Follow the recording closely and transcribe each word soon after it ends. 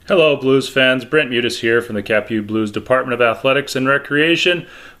Hello, Blues fans. Brent Mutis here from the Capu Blues Department of Athletics and Recreation.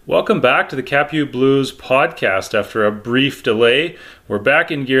 Welcome back to the Capu Blues podcast after a brief delay. We're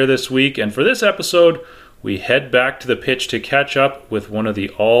back in gear this week, and for this episode, we head back to the pitch to catch up with one of the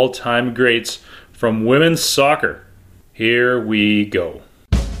all-time greats from women's soccer. Here we go.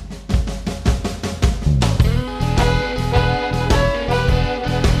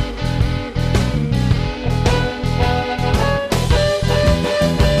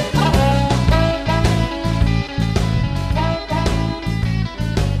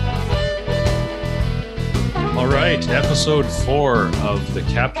 Episode 4 of the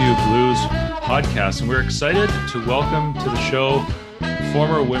Capu Blues podcast, and we're excited to welcome to the show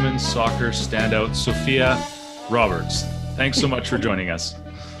former women's soccer standout Sophia Roberts. Thanks so much for joining us.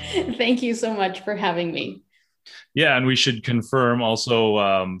 Thank you so much for having me. Yeah, and we should confirm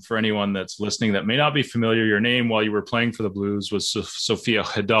also for anyone that's listening that may not be familiar, your name while you were playing for the Blues was Sofia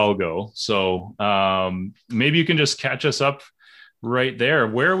Hidalgo. So maybe you can just catch us up right there.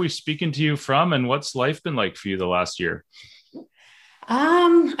 Where are we speaking to you from, and what's life been like for you the last year?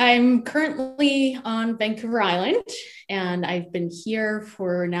 I'm currently on Vancouver Island, and I've been here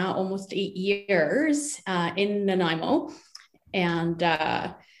for now almost 8 years in Nanaimo. And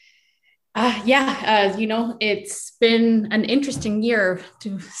it's been an interesting year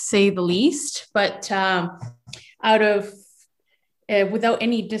to say the least, but without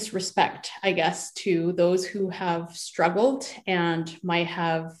any disrespect, I guess, to those who have struggled and might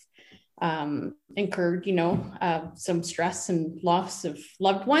have incurred, some stress and loss of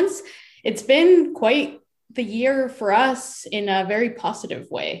loved ones. It's been quite the year for us in a very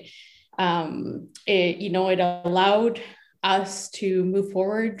positive way. It allowed us to move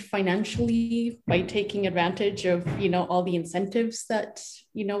forward financially by taking advantage of, all the incentives that,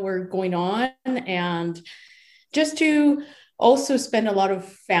 were going on, and just to also spend a lot of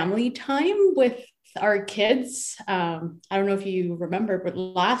family time with our kids. I don't know if you remember, but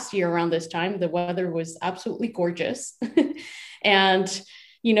last year around this time, the weather was absolutely gorgeous. And,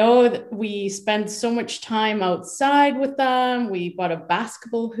 we spent so much time outside with them. We bought a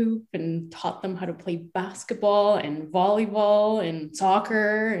basketball hoop and taught them how to play basketball and volleyball and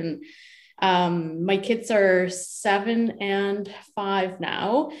soccer. And my kids are 7 and 5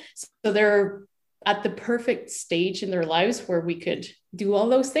 now. So they're at the perfect stage in their lives where we could do all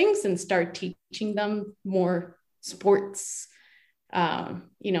those things and start teaching them more sports,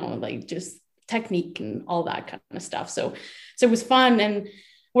 like just technique and all that kind of stuff. So it was fun. And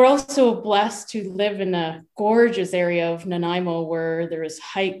we're also blessed to live in a gorgeous area of Nanaimo where there's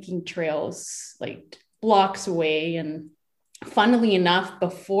hiking trails like blocks away. And funnily enough,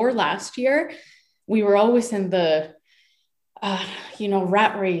 before last year, we were always in the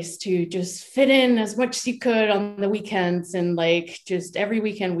rat race to just fit in as much as you could on the weekends. And just every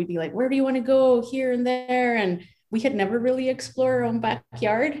weekend we'd be like, where do you want to go here and there? And we had never really explored our own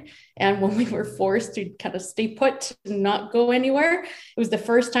backyard. And when we were forced to kind of stay put and not go anywhere, it was the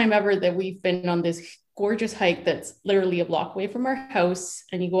first time ever that we've been on this gorgeous hike that's literally a block away from our house.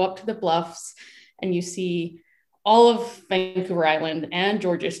 And you go up to the bluffs and you see all of Vancouver Island and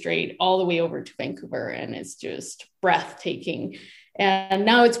Georgia Strait all the way over to Vancouver. And it's just breathtaking. And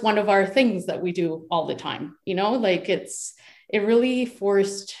now it's one of our things that we do all the time, it really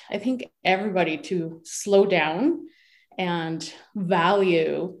forced, I think, everybody to slow down and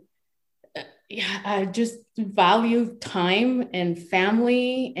value time and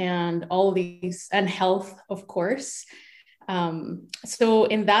family and all of these, and health, of course. So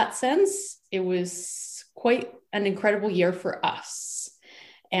in that sense, it was quite an incredible year for us.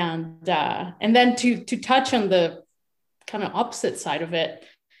 And then to touch on the kind of opposite side of it,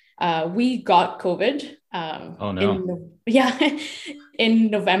 we got COVID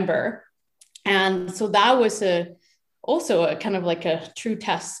in November. And so that was also a kind of like a true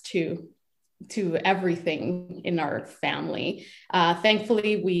test to everything in our family.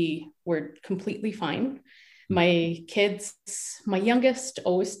 Thankfully, we were completely fine. My youngest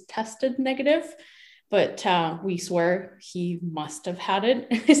always tested negative, but we swear he must have had it.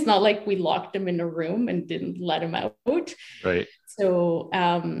 It's not like we locked him in a room and didn't let him out. Right. So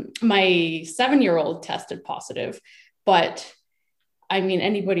my 7-year-old tested positive, but I mean,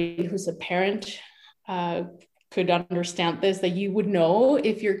 anybody who's a parent could understand this, that you would know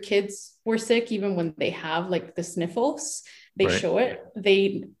if your kids were sick, even when they have like the sniffles, they show it.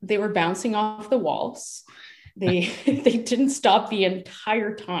 They were bouncing off the walls. They didn't stop the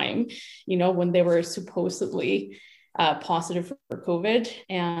entire time, when they were supposedly positive for COVID.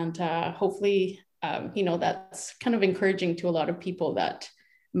 And hopefully, that's kind of encouraging to a lot of people that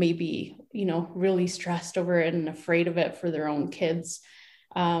may be, really stressed over it and afraid of it for their own kids.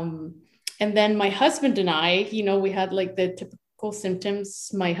 And then my husband and I, we had like the typical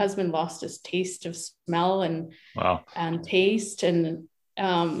symptoms. My husband lost his taste of smell Wow. and taste. And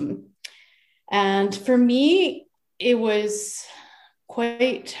for me, it was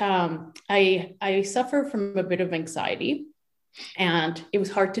quite, I suffer from a bit of anxiety, and it was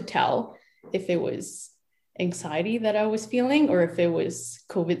hard to tell if it was anxiety that I was feeling or if it was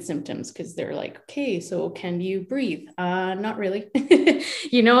COVID symptoms, because they're like, okay, so can you breathe? Not really.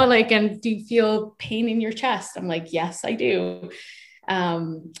 And do you feel pain in your chest? I'm like, yes, I do.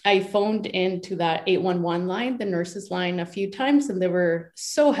 I phoned into that 811 line, the nurses line, a few times, and they were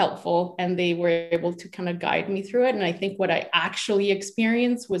so helpful, and they were able to kind of guide me through it. And I think what I actually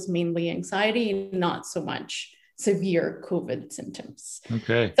experienced was mainly anxiety, not so much severe COVID symptoms.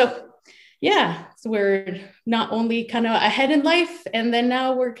 Okay. So yeah, so we're not only kind of ahead in life, and then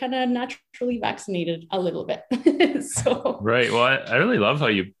now we're kind of naturally vaccinated a little bit. So Right. Well, I really love how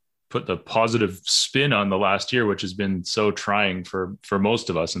you put the positive spin on the last year, which has been so trying for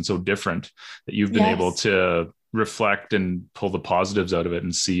most of us and so different, that you've been able to reflect and pull the positives out of it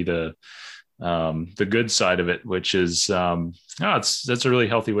and see the good side of it, which is that's a really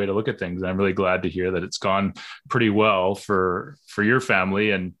healthy way to look at things. And I'm really glad to hear that it's gone pretty well for your family,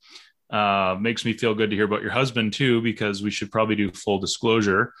 and makes me feel good to hear about your husband too, because we should probably do full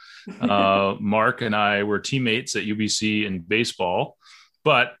disclosure. Mark and I were teammates at UBC in baseball,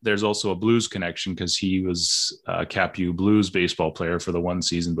 but there's also a Blues connection because he was a Cap U Blues baseball player for the one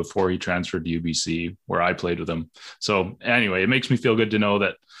season before he transferred to UBC, where I played with him. So anyway, it makes me feel good to know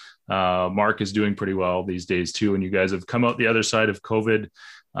that Mark is doing pretty well these days too, and you guys have come out the other side of COVID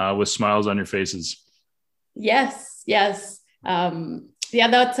with smiles on your faces. Yes. Yeah,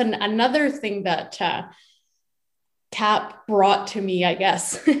 that's another thing that Cap brought to me, I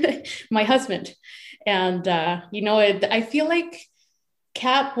guess, my husband. And, I feel like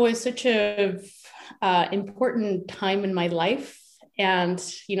Cap was such a important time in my life. And,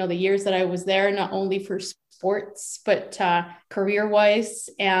 the years that I was there, not only for sports, but career-wise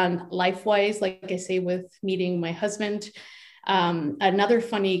and life-wise, like I say, with meeting my husband. Another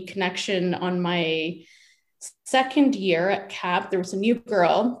funny connection: on my second year at Cap, there was a new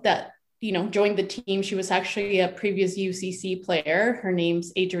girl that, joined the team. She was actually a previous UCC player. Her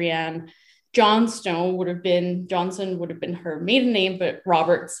name's Adrienne Johnson would have been her maiden name, but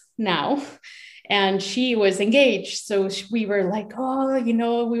Roberts now. And she was engaged. So we were like,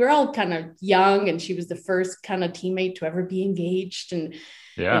 we were all kind of young, and she was the first kind of teammate to ever be engaged. And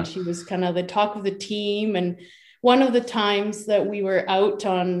she was kind of the talk of the team. And one of the times that we were out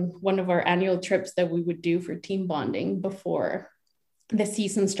on one of our annual trips that we would do for team bonding before the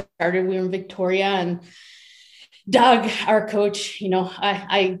season started, we were in Victoria, and Doug, our coach,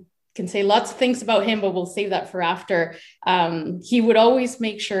 I can say lots of things about him, but we'll save that for after. He would always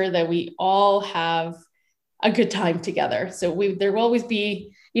make sure that we all have a good time together. So there will always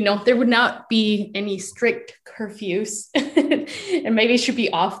be, there would not be any strict curfews, and maybe it should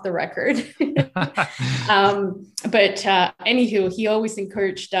be off the record. But anywho, he always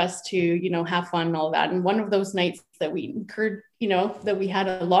encouraged us to, have fun and all that. And one of those nights that we that we had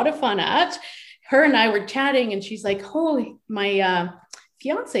a lot of fun at, her and I were chatting, and she's like, "Oh, my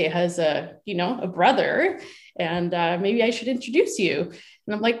fiance has a brother, and maybe I should introduce you."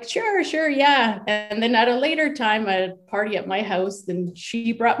 And I'm like, sure, yeah. And then at a later time, at a party at my house, then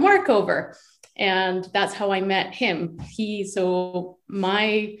she brought Mark over, and that's how I met him. So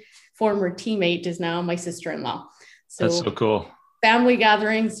my former teammate is now my sister-in-law. So that's so cool. Family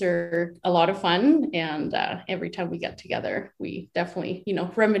gatherings are a lot of fun, and every time we get together, we definitely,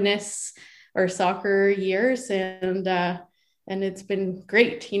 reminisce our soccer years, and it's been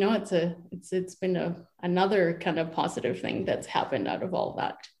great. It's been another kind of positive thing that's happened out of all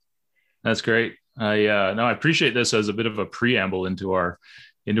that. That's great. I appreciate this as a bit of a preamble into our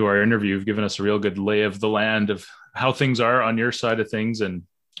interview. You've given us a real good lay of the land of how things are on your side of things, and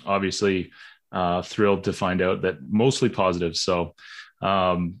obviously thrilled to find out that mostly positive. So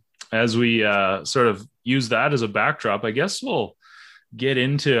as we sort of use that as a backdrop, I guess we'll get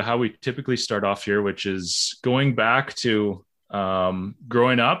into how we typically start off here, which is going back to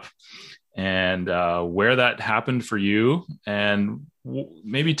growing up and where that happened for you, and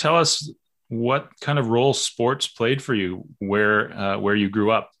maybe tell us what kind of role sports played for you where you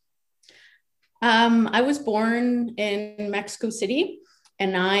grew up. I was born in Mexico City,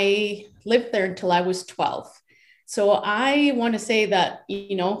 and I lived there until I was 12. So I want to say that,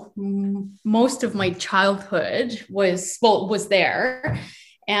 most of my childhood was there.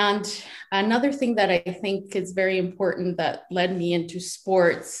 And another thing that I think is very important that led me into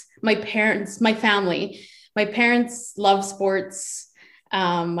sports, my parents love sports.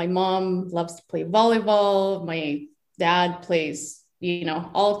 My mom loves to play volleyball. My dad plays,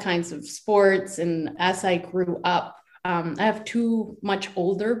 all kinds of sports. And as I grew up, I have two much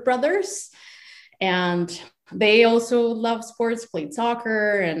older brothers, and they also love sports, played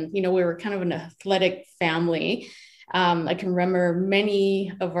soccer, and we were kind of an athletic family. I can remember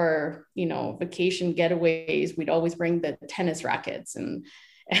many of our, vacation getaways. We'd always bring the tennis rackets, and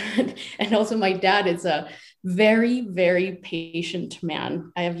also my dad is a very, very patient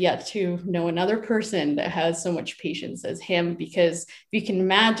man. I have yet to know another person that has so much patience as him, because if you can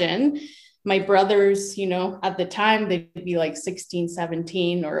imagine, my brothers, at the time, they'd be like 16,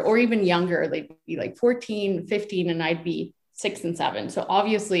 17, or even younger. They'd be like 14, 15, and I'd be 6 and 7. So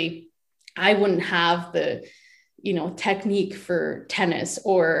obviously I wouldn't have the, technique for tennis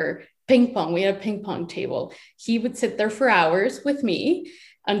or ping pong. We had a ping pong table. He would sit there for hours with me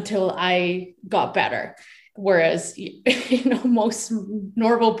until I got better. Whereas, most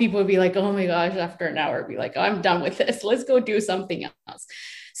normal people would be like, oh my gosh, after an hour, be like, oh, I'm done with this. Let's go do something else.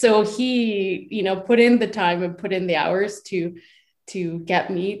 So he, put in the time and put in the hours to get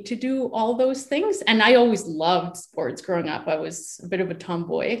me to do all those things. And I always loved sports growing up. I was a bit of a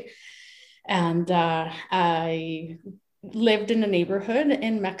tomboy. And I lived in a neighborhood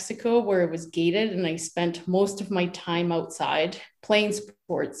in Mexico where it was gated, and I spent most of my time outside playing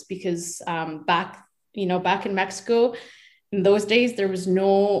sports because back in Mexico, in those days, there was no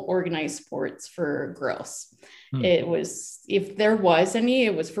organized sports for girls. It was, if there was any,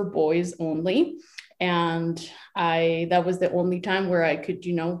 it was for boys only. And that was the only time where I could,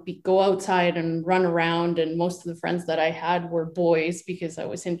 go outside and run around. And most of the friends that I had were boys, because I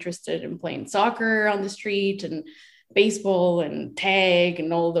was interested in playing soccer on the street and baseball and tag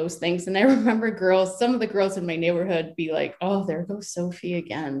and all those things. And I remember some of the girls in my neighborhood be like, oh, there goes Sophie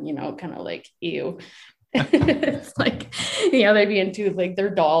again, kind of like, ew. It's like, they'd be into like their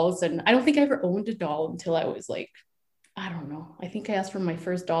dolls. And I don't think I ever owned a doll until I was like, I don't know. I think I asked for my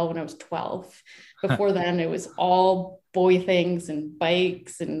first doll when I was 12. Before then, it was all boy things and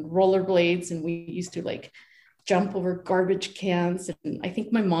bikes and rollerblades. And we used to like jump over garbage cans. And I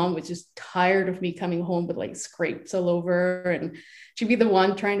think my mom was just tired of me coming home with like scrapes all over. And she'd be the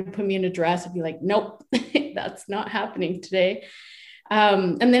one trying to put me in a dress and be like, nope, that's not happening today.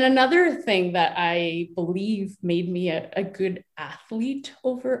 And then another thing that I believe made me a good athlete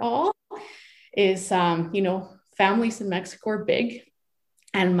overall is, families in Mexico are big.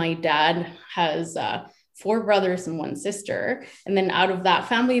 And my dad has 4 brothers and 1 sister. And then out of that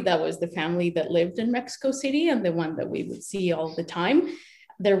family, that was the family that lived in Mexico City and the one that we would see all the time.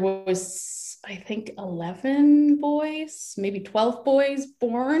 There was, I think, 11 boys, maybe 12 boys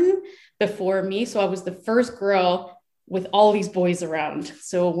born before me. So I was the first girl with all these boys around.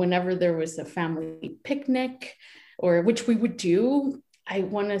 So whenever there was a family picnic, or which we would do, I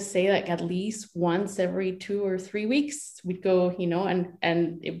want to say like at least once every 2 or 3 weeks, we'd go,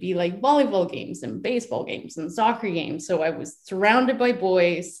 and it'd be like volleyball games and baseball games and soccer games. So I was surrounded by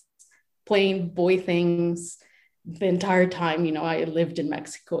boys playing boy things the entire time, I lived in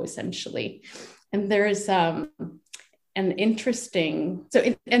Mexico essentially. And there's an interesting,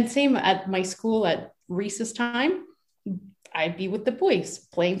 and same at my school at recess time, I'd be with the boys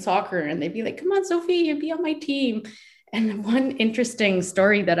playing soccer, and they'd be like, come on, Sophie, you'd be on my team. And one interesting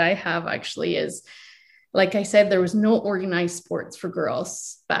story that I have actually is, like I said, there was no organized sports for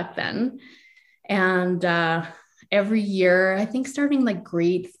girls back then. And every year, I think starting like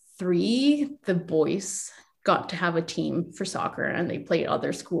grade 3, the boys got to have a team for soccer, and they played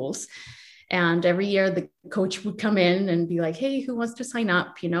other schools. And every year the coach would come in and be like, hey, who wants to sign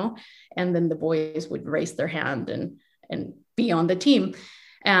up, And then the boys would raise their hand and be on the team.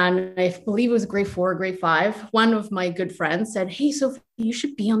 And I believe it was grade 4, grade 5. One of my good friends said, hey, Sophie, you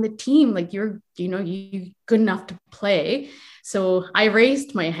should be on the team. Like you're good enough to play. So I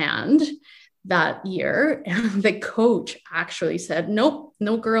raised my hand that year, and the coach actually said, nope,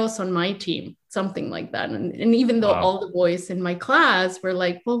 no girls on my team, something like that. And even though all the boys in my class were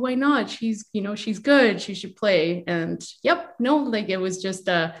like, well, why not? She's good. She should play. And it was just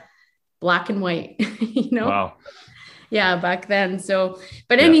a black and white, Wow. Yeah, back then. So,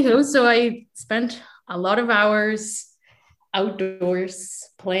 but anywho, so I spent a lot of hours outdoors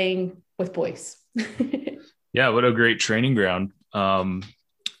playing with boys. Yeah, what a great training ground.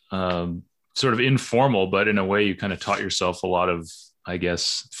 Sort of informal, but in a way you kind of taught yourself a lot of, I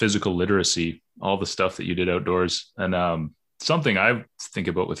guess, physical literacy, all the stuff that you did outdoors. And something I think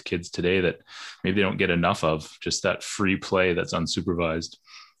about with kids today that maybe they don't get enough of, just that free play that's unsupervised.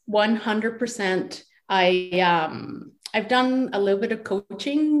 100%. I've done a little bit of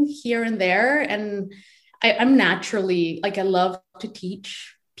coaching here and there, and I'm naturally like, I love to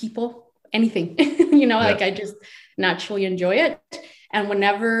teach people anything, you know, Yeah. like I just naturally enjoy it. And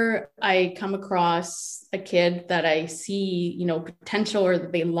whenever I come across a kid that I see, you know, potential or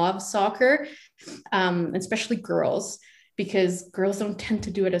that they love soccer, especially girls, because girls don't tend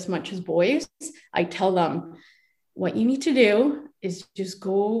to do it as much as boys, I tell them, what you need to do is just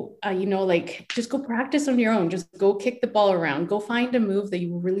go, you know, like just go practice on your own. Just go kick the ball around, go find a move that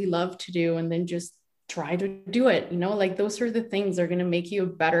you really love to do, and then just try to do it. You know, like those sort of things are going to make you a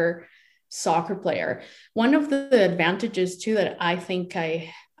better soccer player. One of the advantages too that I think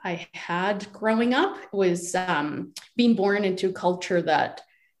I had growing up was being born into a culture that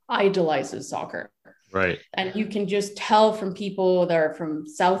idolizes soccer. Right. And you can just tell from people that are from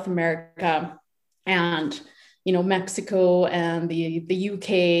South America and, you know, Mexico and the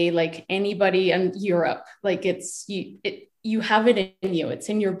UK, like anybody, and Europe, like you have it in you, it's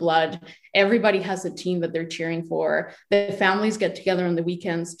in your blood. Everybody has a team that they're cheering for. The families get together on the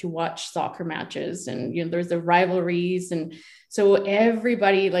weekends to watch soccer matches, and you know there's the rivalries. And so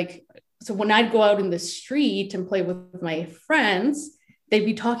everybody, like, so when I'd go out in the street and play with my friends, they'd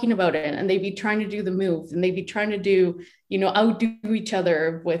be talking about it, and they'd be trying to do the move, and they'd be trying to do, you know, outdo each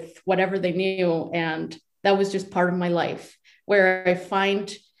other with whatever they knew. And that was just part of my life. Where I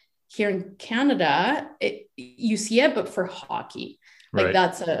find here in Canada, you see it, but for hockey, like Right.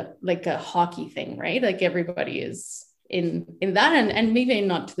 that's a hockey thing, right? Like everybody is in that, and maybe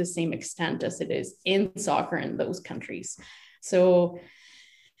not to the same extent as it is in soccer in those countries. So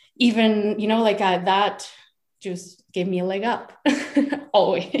even, you know, like that just gave me a leg up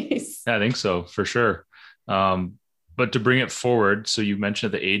always. Yeah, I think so, for sure. But to bring it forward, so you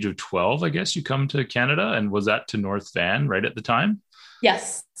mentioned at the age of 12, I guess you come to Canada, and was that to North Van right at the time?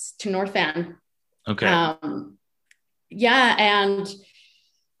 Yes, to North Van. Okay. Yeah, and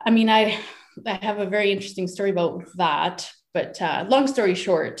I mean, I have a very interesting story about that, but long story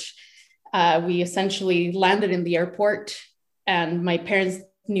short, we essentially landed in the airport, and my parents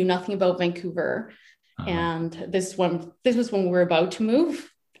knew nothing about Vancouver. Uh-huh. And this was when we were about to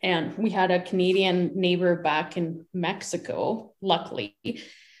move, and we had a Canadian neighbor back in Mexico, luckily.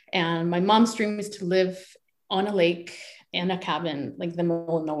 And my mom's dream is to live on a lake in a cabin, like the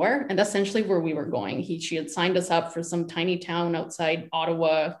middle of nowhere. And that's essentially where we were going. She had signed us up for some tiny town outside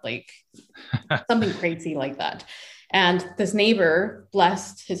Ottawa, like something crazy like that. And this neighbor,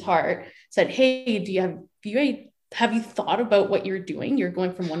 blessed his heart, said, "Hey, have you thought about what you're doing? You're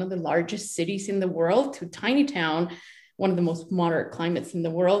going from one of the largest cities in the world to a tiny town, one of the most moderate climates in the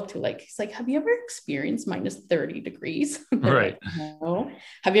world, to like," he's like, "Have you ever experienced minus 30 degrees?" They're Right. like, "No."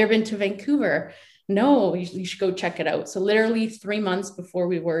 "Have you ever been to Vancouver?" "No, you should go check it out." So literally 3 months before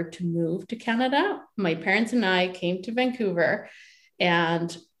we were to move to Canada, my parents and I came to Vancouver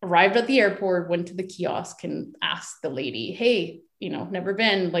and arrived at the airport, went to the kiosk and asked the lady, "Hey, you know, never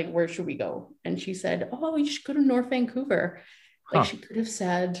been, like, where should we go?" And she said, "Oh, you should go to North Vancouver." Like, Huh. she could have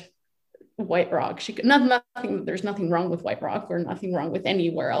said White Rock. She could nothing, there's nothing wrong with White Rock or nothing wrong with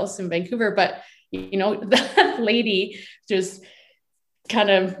anywhere else in Vancouver. But, you know, that lady just kind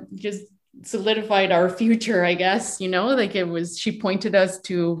of just solidified our future, I guess, you know, like she pointed us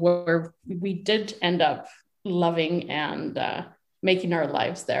to where we did end up loving and making our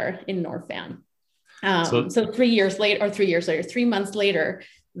lives there in North Van. So So 3 months later,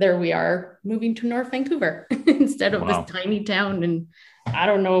 there we are moving to North Vancouver instead of this wow. tiny town. And I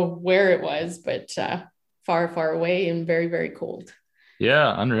don't know where it was, but far, far away and very, very cold.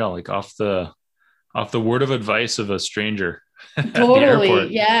 Yeah, unreal. Like off the word of advice of a stranger at the Totally.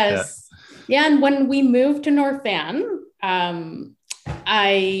 airport. Yeah. Yes. Yeah. And when we moved to North Van,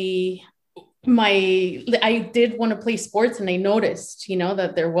 I I did want to play sports, and I noticed, you know,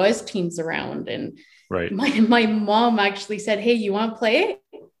 that there was teams around. And Right. my mom actually said, "Hey, you want to play?"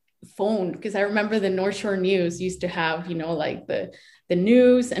 Phone, because I remember the North Shore News used to have, you know, like the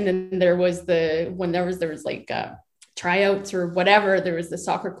news, and then there was there was like tryouts or whatever, there was the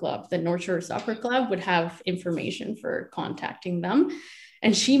soccer club, the North Shore Soccer Club would have information for contacting them.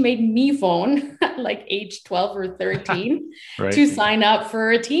 And she made me phone at like age 12 or 13 Right. to sign up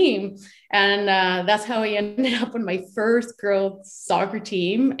for a team. And that's how I ended up on my first girls soccer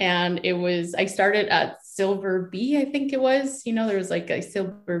team. And I started at Silver B, I think it was. You know, there was like a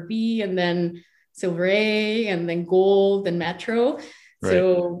Silver B, and then Silver A, and then Gold and Metro. Right.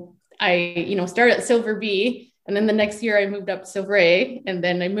 So I, you know, started at Silver B. And then the next year I moved up to Silver A. And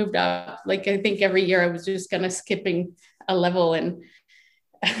then I moved up, like, I think every year I was just kind of skipping a level. And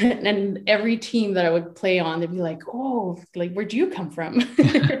every team that I would play on, they'd be like, "Oh, like, where'd you come from?"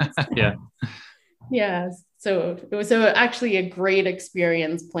 Yeah. Yeah. So it was actually a great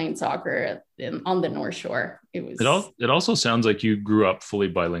experience playing soccer on the North Shore. It also sounds like you grew up fully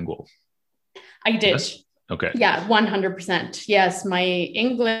bilingual. I did. Yes? Okay. Yeah, 100%. Yes, my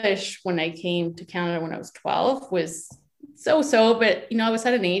English when I came to Canada when I was 12 was so, but I was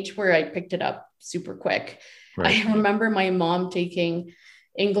at an age where I picked it up super quick. Right. I remember my mom taking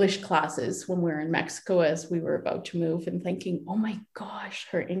English classes when we were in Mexico as we were about to move and thinking, oh my gosh,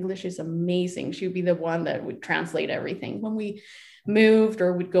 her English is amazing. She would be the one that would translate everything when we moved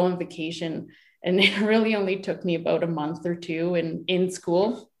or would go on vacation. And it really only took me about a month or two in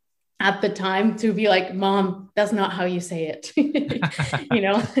school at the time to be like, Mom, that's not how you say it.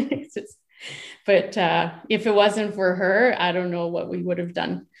 It's just, but if it wasn't for her, I don't know what we would have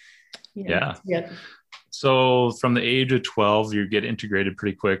done. Yeah. So from the age of 12, you get integrated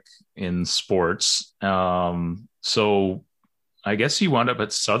pretty quick in sports. So I guess you wound up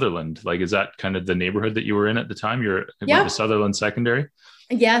at Sutherland. Like, is that kind of the neighborhood that you were in at the time? You went to Sutherland Secondary?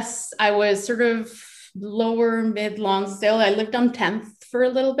 Yes, I was sort of lower mid Lonsdale. I lived on 10th for a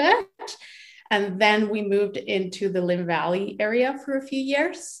little bit. And then we moved into the Lynn Valley area for a few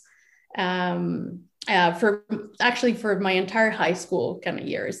years. For my entire high school kind of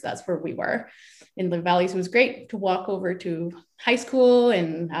years, that's where we were in Lynn Valley. So it was great to walk over to high school,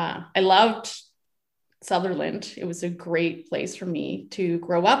 and I loved Sutherland. It was a great place for me to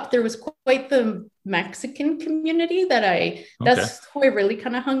grow up. There was quite the Mexican community that's who I really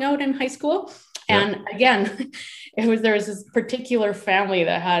kind of hung out in high school. Yeah. And again, there was this particular family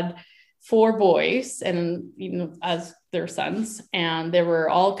that had 4 boys and, as their sons, and they were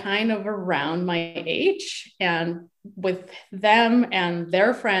all kind of around my age. And with them and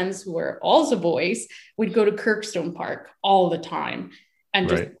their friends who were also boys, we'd go to Kirkstone Park all the time and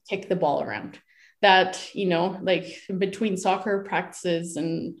just kick the ball around. That, like in between soccer practices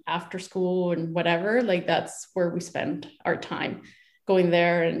and after school and whatever, like that's where we spend our time, going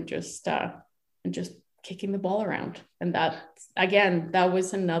there and just kicking the ball around. And that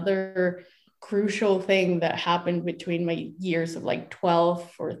was another crucial thing that happened between my years of like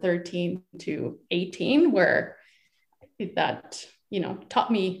 12 or 13 to 18, where that,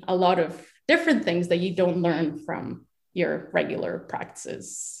 taught me a lot of different things that you don't learn from your regular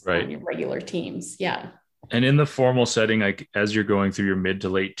practices, on your regular teams. Yeah. And in the formal setting, like as you're going through your mid to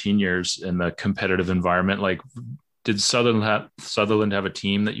late teen years in the competitive environment, like did Sutherland have a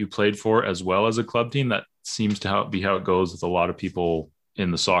team that you played for as well as a club team? That seems to be how it goes with a lot of people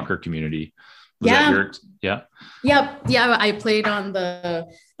in the soccer community. Yeah. I played on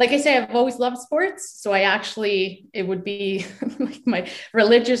like I say, I've always loved sports. So it would be like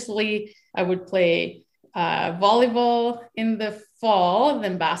religiously, I would play volleyball in the fall,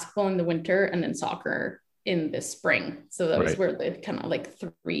 then basketball in the winter, and then soccer in the spring. So that was where the kind of like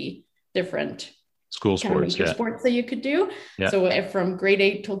 3 different school sports, sports that you could do. Yeah. So from grade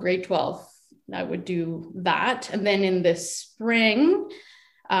 8 till grade 12, I would do that. And then in the spring,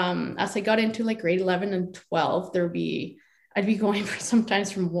 as I got into like grade 11 and 12, I'd be going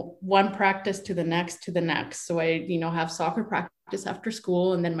sometimes from one practice to the next. So I, have soccer practice after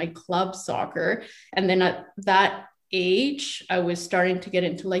school, and then my club soccer. And then at that age, I was starting to get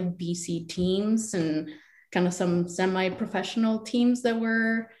into like BC teams and kind of some semi-professional teams that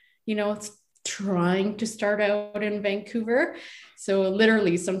were, trying to start out in Vancouver. So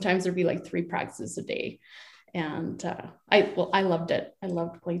literally sometimes there'd be like 3 practices a day. And I loved it. I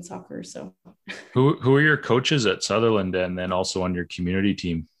loved playing soccer. So who are your coaches at Sutherland and then also on your community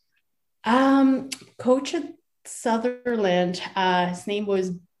team? Coach at Sutherland, his name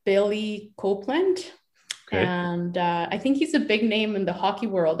was Billy Copeland. Okay. And I think he's a big name in the hockey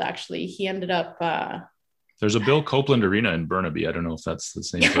world, actually. He ended up there's a Bill Copeland Arena in Burnaby. I don't know if that's the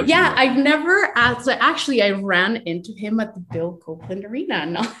same person. Yeah, I've never actually, I ran into him at the Bill Copeland Arena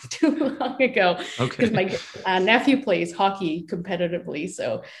not too long ago. Okay. Because my nephew plays hockey competitively.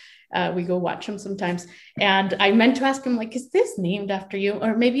 So we go watch him sometimes. And I meant to ask him, like, is this named after you?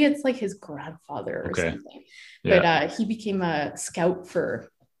 Or maybe it's like his grandfather or something. Yeah. But he became a scout for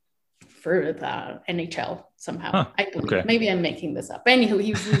the NHL somehow. Huh, I believe. Okay. Maybe I'm making this up. Anywho,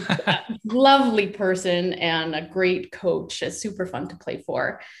 he was a lovely person and a great coach. It's super fun to play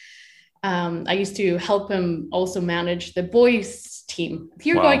for. I used to help him also manage the boys team.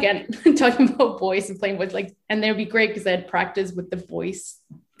 Here we go again, talking about boys and playing with and they'd be great because I had practice with the boys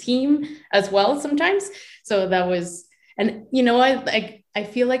team as well sometimes. So that was, and I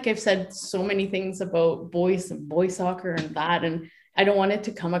feel like I've said so many things about boys and boy soccer and that, and I don't want it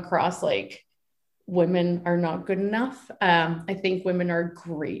to come across like women are not good enough. I think women are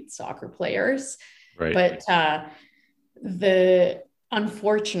great soccer players, right. But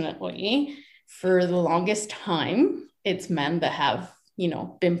unfortunately for the longest time, it's men that have,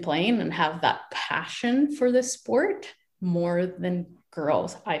 been playing and have that passion for the sport more than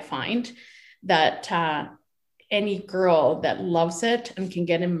girls. I find that any girl that loves it and can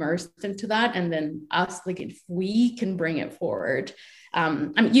get immersed into that, and then us, like if we can bring it forward,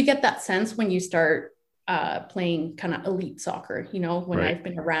 you get that sense when you start playing kind of elite soccer, when Right. I've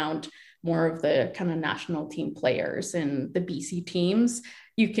been around more of the kind of national team players and the BC teams,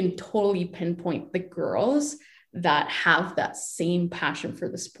 you can totally pinpoint the girls that have that same passion for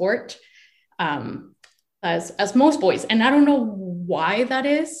the sport as most boys. And I don't know why that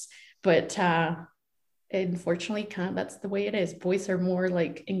is, but unfortunately, kind of that's the way it is. Boys are more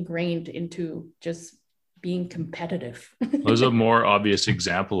like ingrained into just being competitive. There's a more obvious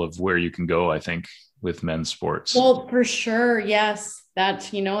example of where you can go, I think, with men's sports. Well, for sure. Yes.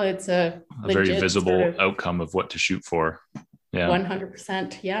 That, it's a very visible outcome of what to shoot for. Yeah.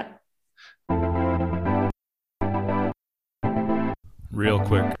 100%. Yeah. Real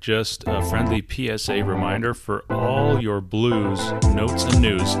quick, just a friendly PSA reminder for all your Blues notes and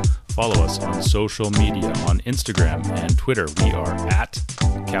news. Follow us on social media on Instagram and Twitter. We are at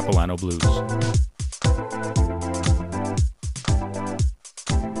Capilano Blues.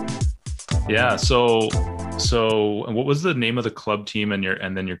 Yeah. So what was the name of the club team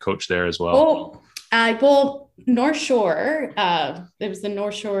and then your coach there as well? North Shore. It was the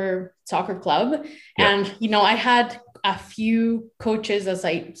North Shore Soccer Club, Yep. And I had a few coaches as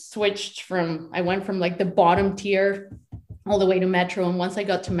I went from like the bottom tier all the way to Metro, and once I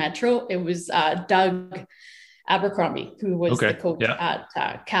got to Metro, it was Doug Abercrombie, who was the coach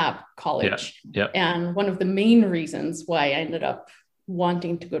at Cap College. Yeah. And one of the main reasons why I ended up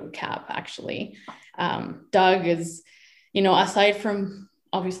wanting to go to Cap, actually. Doug is, aside from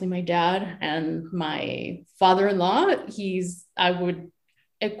obviously my dad and my father-in-law, I would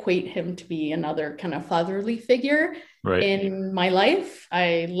equate him to be another kind of fatherly figure in my life.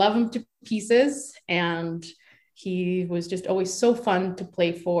 I love him to pieces, and he was just always so fun to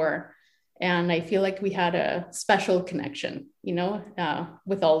play for. And I feel like we had a special connection,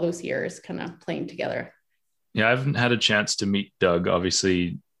 with all those years kind of playing together. Yeah, I haven't had a chance to meet Doug,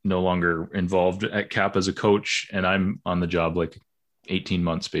 obviously no longer involved at Cap as a coach, and I'm on the job like 18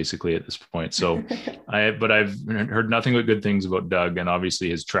 months basically at this point. So I've heard nothing but good things about Doug, and obviously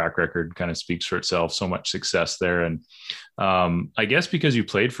his track record kind of speaks for itself. So much success there. And I guess because you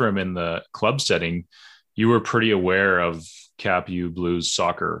played for him in the club setting, you were pretty aware of Cap U Blues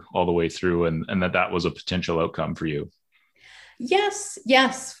soccer all the way through, and that was a potential outcome for you. Yes,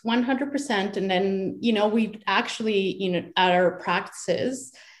 100%. And then, we actually, at our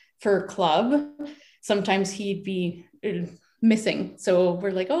practices for club, sometimes he'd be missing. So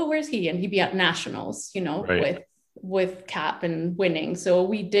we're like, oh, where's he? And he'd be at nationals, with Cap and winning.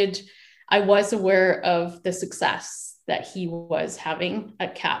 So I was aware of the success that he was having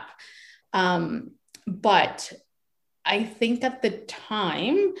at Cap. But I think at the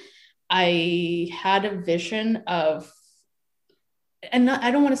time I had a vision of, and I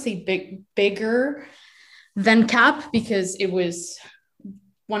don't want to say bigger than Cap, because it was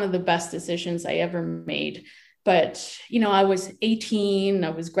one of the best decisions I ever made. But, I was 18, I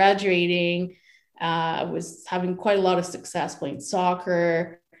was graduating, I was having quite a lot of success playing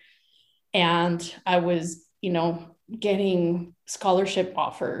soccer. And I was, getting scholarship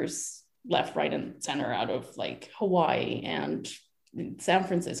offers left, right, and center out of like Hawaii and San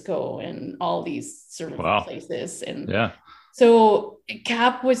Francisco and all these sort of places. And yeah. So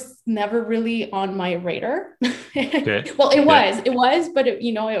Cap was never really on my radar. Okay. Well, it was, but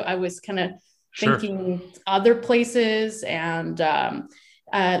I was kind of thinking other places. And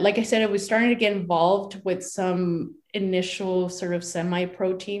like I said, I was starting to get involved with some initial sort of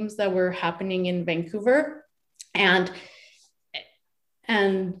semi-pro teams that were happening in Vancouver, and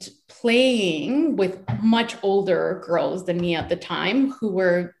playing with much older girls than me at the time, who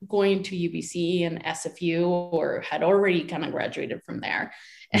were going to UBC and SFU or had already kind of graduated from there.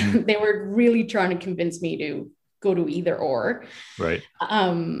 Mm-hmm. And they were really trying to convince me to go to either or. Right.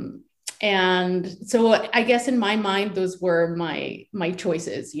 And so I guess in my mind, those were my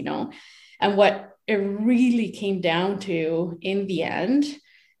choices, and what it really came down to in the end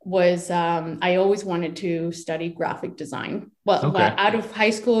was I always wanted to study graphic design. Well, out of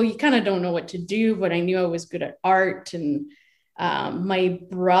high school, you kind of don't know what to do, but I knew I was good at art. And my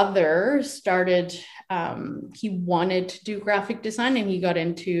brother started, he wanted to do graphic design, and he got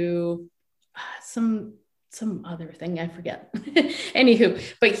into some other thing, I forget. Anywho,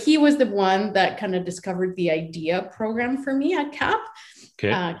 but he was the one that kind of discovered the IDEA program for me at Cap.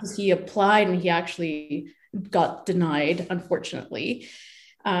 Because he applied and he actually got denied, unfortunately.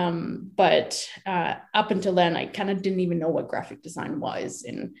 But up until then, I kind of didn't even know what graphic design was.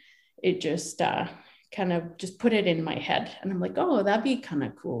 And it just kind of just put it in my head. And I'm like, oh, that'd be kind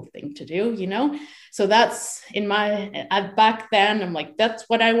of cool thing to do, you know? So that's in my, back then, I'm like, that's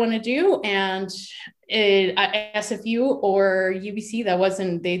what I want to do. And SFU or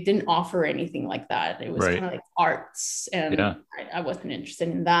UBC, they didn't offer anything like that. It was Right. kind of like arts, and Yeah. I wasn't interested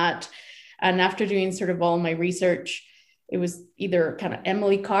in that. And after doing sort of all my research, it was either kind of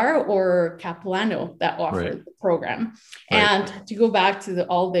Emily Carr or Capilano that offered Right. the program. Right. And to go back to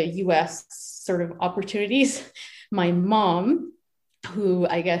all the US sort of opportunities, my mom, who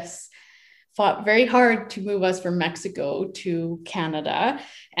I guess fought very hard to move us from Mexico to Canada.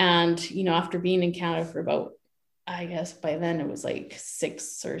 And, you know, after being in Canada for about, I guess by then it was like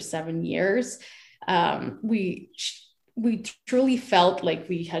 6 or 7 years, we truly felt like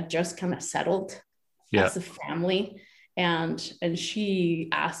we had just kind of settled as a family. And she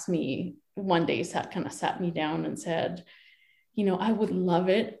asked me one day, sat me down and said, you know, I would love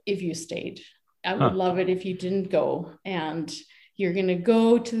it if you stayed. I would love it if you didn't go. And you're going to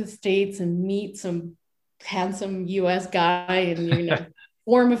go to the States and meet some handsome US guy, and you're going to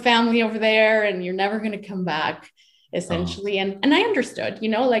form a family over there, and you're never going to come back, essentially. And I understood, you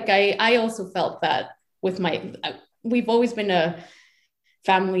know, like I also felt that with we've always been a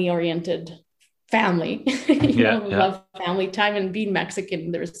family oriented family, you know, love family time, and being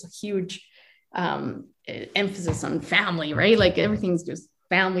Mexican, there's a huge emphasis on family, right? Like everything's just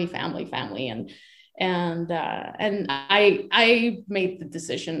family. And I made the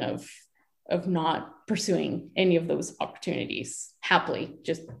decision of not pursuing any of those opportunities, happily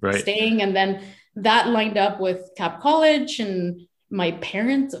just staying. And then that lined up with Cap College, and my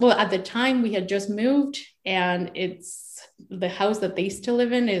parents, well, at the time we had just moved, and it's the house that they still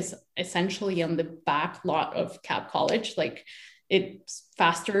live in is essentially on the back lot of Cap College. Like it's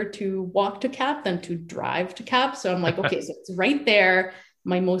faster to walk to Cap than to drive to Cap. So I'm like, okay, so it's right there.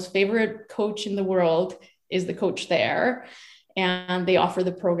 My most favorite coach in the world is the coach there, and they offer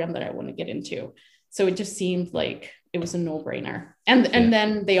the program that I want to get into. So it just seemed like it was a no-brainer. And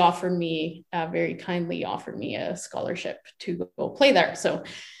then they very kindly offered me a scholarship to go play there. So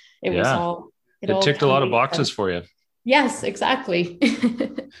it was all, it ticked a lot of boxes for you. Yes, exactly.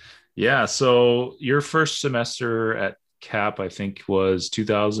 Yeah. So your first semester at Cap, I think, was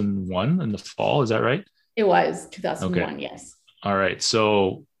 2001 in the fall. Is that right? It was 2001. Okay. Yes. All right.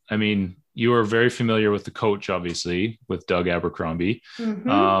 So, I mean, you were very familiar with the coach, obviously, with Doug Abercrombie.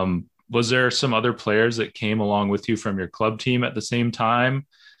 Mm-hmm. Was there some other players that came along with you from your club team at the same time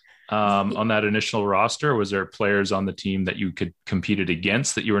on that initial roster? Was there players on the team that you competed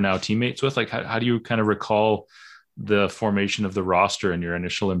against that you were now teammates with? Like, how do you kind of recall the formation of the roster and your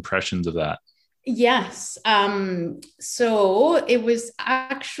initial impressions of that? Yes. So it was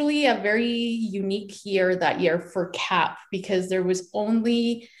actually a very unique year that year for Cap, because there was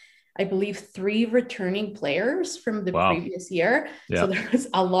only, I believe, 3 returning players from the previous year. Yeah. So there was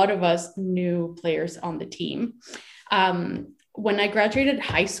a lot of us new players on the team. When I graduated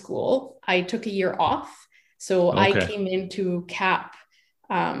high school, I took a year off. So I came into Cap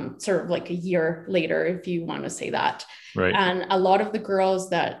sort of like a year later, if you want to say that. Right. And a lot of the girls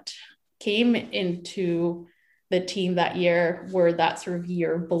that came into the team that year were that sort of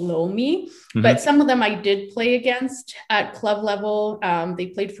year below me. Mm-hmm. But some of them I did play against at club level. They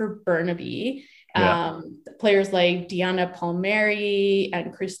played for Burnaby. Yeah. Players like Deanna Palmieri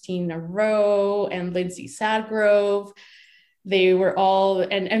and Christina Rowe and Lindsay Sadgrove. They were all,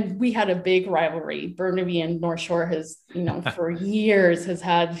 and we had a big rivalry. Burnaby and North Shore has, you know, for years has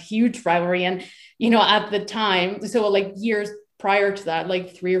had huge rivalry. And, you know, at the time, so like years prior to that,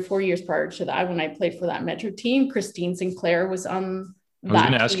 like 3 or 4 years prior to that, when I played for that Metro team, Christine Sinclair was on that. I was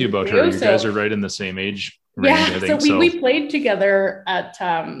going to ask you about her. You guys are right in the same age range, I think. So we played together at,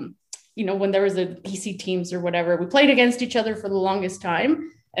 you know, when there was a BC teams or whatever, we played against each other for the longest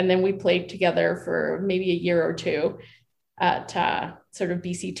time. And then we played together for maybe a year or two at sort of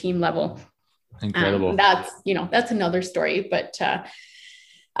BC team level. Incredible. That's, you know, that's another story, but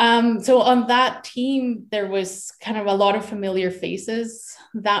so on that team, there was kind of a lot of familiar faces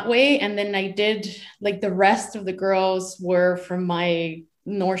that way. And then I did, like, the rest of the girls were from my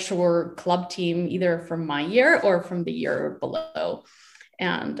North Shore club team, either from my year or from the year below.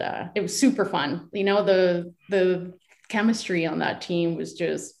 And it was super fun. You know, the chemistry on that team was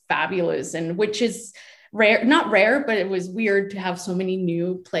just fabulous, and which is rare, not rare, but it was weird to have so many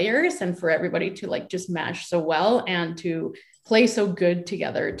new players and for everybody to like just mesh so well and to play so good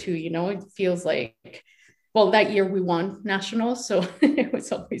together too. You know, it feels like, well, that year we won nationals, so it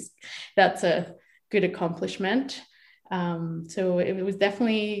was always, that's a good accomplishment. So it was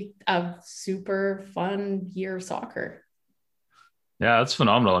definitely a super fun year of soccer. Yeah, that's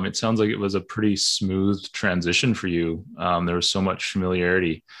phenomenal. I mean, it sounds like it was a pretty smooth transition for you. There was so much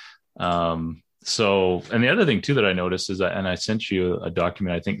familiarity. And the other thing too that I noticed is that, and I sent you a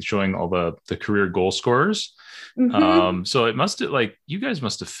document, I think, showing all the career goal scorers. Mm-hmm. So it must have, like, you guys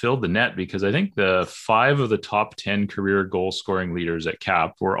must have filled the net, because I think the 5 of the top 10 career goal scoring leaders at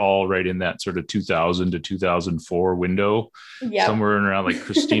Cap were all right in that sort of 2000 to 2004 window, Yep. somewhere in around, like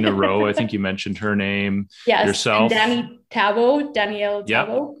Christina Rowe. I think you mentioned her name, Yes. And yourself. Danielle Yep.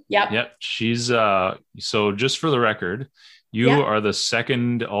 Tabo. Yep. Yep. She's so just for the record, you Yep. are the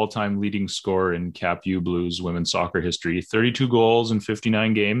second all-time leading scorer in Cap U Blues women's soccer history, 32 goals in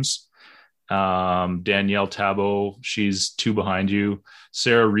 59 games. Danielle Tabo, she's two behind you.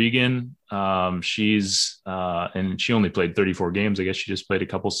 Sarah Regan, she's and she only played 34 games. I guess she just played a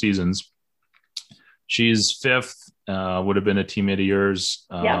couple seasons. She's fifth, would have been a teammate of yours.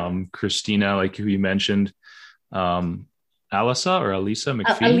 Yep. Christina, like who you mentioned, um, Alisa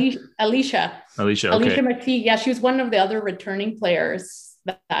McPhee. Alicia. Alicia, Alicia okay. McPhee. Yeah, she was one of the other returning players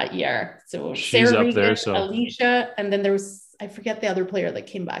that year. So She's Sarah up there. Regan, So Alicia, and then there was, I forget the other player that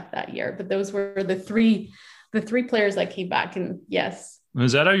came back that year, but those were the three players that came back. And yes.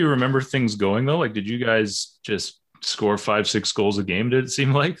 is that how you remember things going though? Like, did you guys just score 5, 6 goals a game? Did it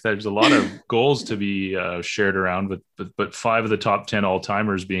seem like there's a lot of goals to be shared around with, but 5 of the top 10 all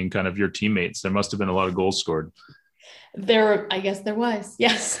timers being kind of your teammates? There must have been a lot of goals scored. I guess there was.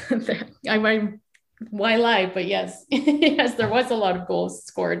 Yes. Why lie? But yes, yes, there was a lot of goals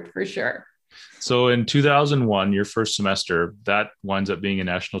scored for sure. So in 2001, your first semester, that winds up being a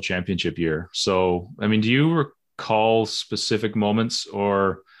national championship year. So, I mean, do you recall specific moments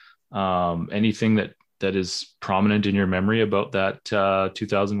or anything that is prominent in your memory about that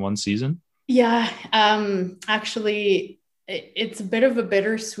 2001 season? Yeah, actually, it's a bit of a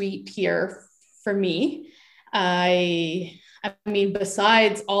bittersweet year for me. I mean,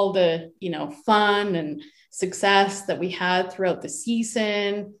 besides all the fun and success that we had throughout the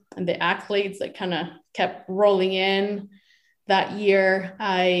season and the accolades that kind of kept rolling in that year,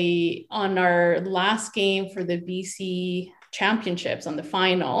 I on our last game for the BC championships on the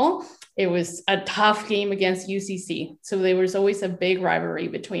final, it was a tough game against UCC. So there was always a big rivalry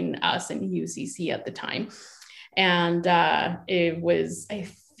between us and UCC at the time. And I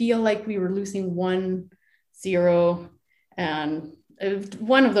feel like we were losing 1-0, and it was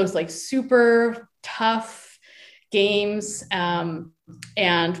one of those like super tough games.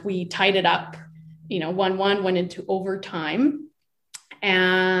 And we tied it up, 1-1, went into overtime.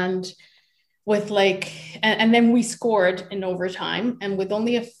 And and then we scored in overtime. And with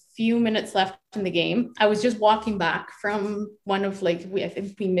only a few minutes left in the game, I was just walking back from one of I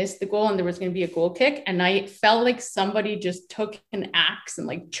think we missed the goal and there was going to be a goal kick. And I felt like somebody just took an axe and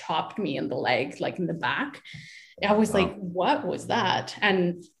like chopped me in the leg, like in the back. I was like, what was that?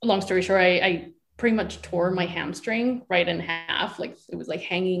 And long story short, I pretty much tore my hamstring right in half. Like it was like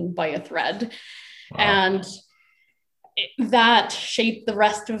hanging by a thread. Wow. And that shaped the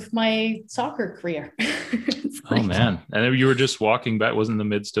rest of my soccer career. Oh man. And you were just walking back, wasn't in the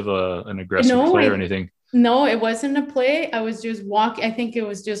midst of an aggressive play or anything? No, it wasn't a play. I was just walking. I think it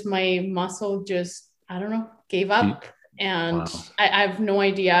was just my muscle just, I don't know, gave up. And wow. I have no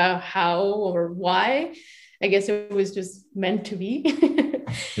idea how or why. I guess it was just meant to be.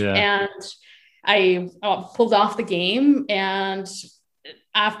 Yeah. And I pulled off the game. And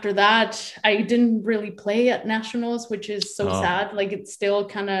after that, I didn't really play at nationals, which is so sad. Like it still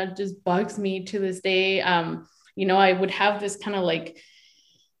kind of just bugs me to this day. I would have this kind of like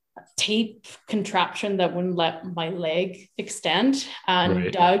tape contraption that wouldn't let my leg extend. And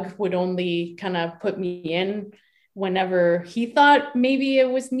right. Doug would only kind of put me in whenever he thought maybe it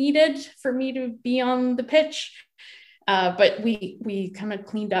was needed for me to be on the pitch. But we kind of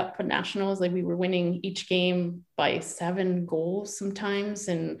cleaned up for nationals. Like we were winning each game by 7 goals sometimes.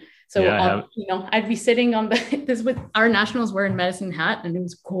 And so, I'd be sitting on this with our nationals were in Medicine Hat and it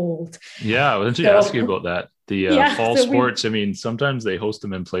was cold. Yeah. I was going to ask you about that. The fall sports, I mean, sometimes they host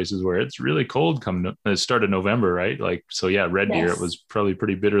them in places where it's really cold come the start of November, right? Like, so yeah, Red Deer, it was probably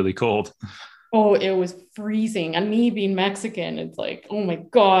pretty bitterly cold. Oh, it was freezing. And me being Mexican, it's like, oh my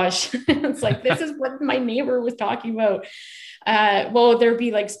gosh. It's like, this is what my neighbor was talking about. Well, there'd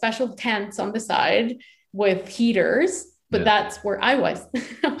be like special tents on the side with heaters, but that's where I was.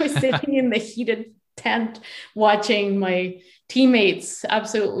 I was sitting in the heated tent watching my teammates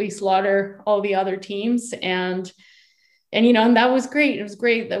absolutely slaughter all the other teams. And that was great. It was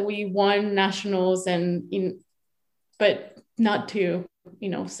great that we won nationals but not to,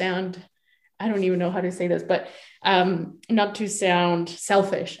 sound I don't even know how to say this, but not to sound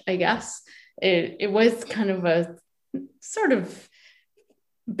selfish, I guess. It was kind of a sort of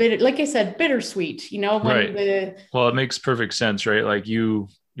bit, like I said, bittersweet, when Right. Well, it makes perfect sense, right? Like you're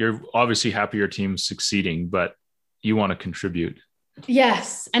obviously happy your team's succeeding, but you want to contribute.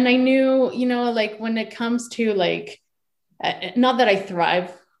 yes. And I knew, like when it comes to like, not that I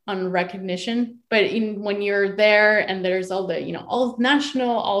thrive on recognition, but when you're there and there's all the, all national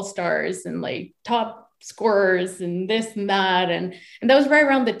all stars and like top scorers and this and that. And that was right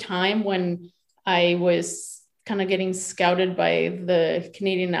around the time when I was kind of getting scouted by the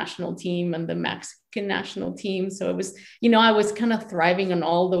Canadian national team and the Mexican national team. So it was, I was kind of thriving on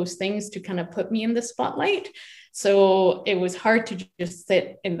all those things to kind of put me in the spotlight. So it was hard to just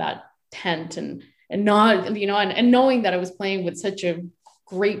sit in that tent and not, and knowing that I was playing with such a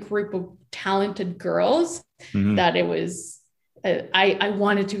great group of talented girls Mm-hmm. that it was, I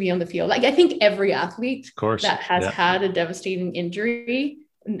wanted to be on the field. Like I think every athlete Of course. that has Yeah. had a devastating injury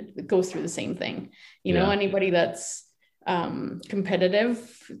goes through the same thing. Yeah. Anybody that's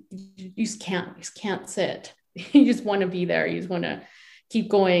competitive, you just can't sit. You just want to be there. You just want to keep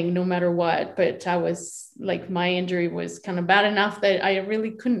going no matter what. But I was like, my injury was kind of bad enough that I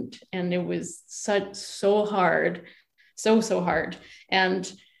really couldn't. And it was so hard, so hard.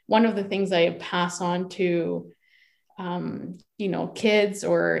 And one of the things I pass on to, kids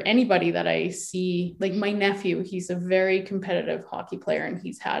or anybody that I see, like my nephew, he's a very competitive hockey player and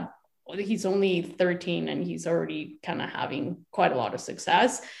he's only 13 and he's already kind of having quite a lot of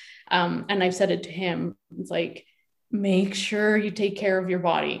success. And I've said it to him, it's like, make sure you take care of your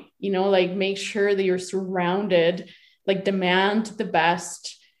body, like make sure that you're surrounded, like demand the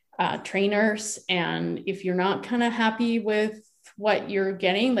best trainers. And if you're not kind of happy with what you're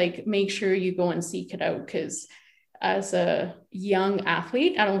getting, like make sure you go and seek it out. Because as a young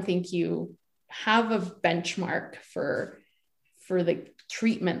athlete, I don't think you have a benchmark for the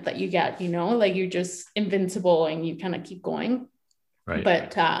treatment that you get, like you're just invincible and you kind of keep going. Right.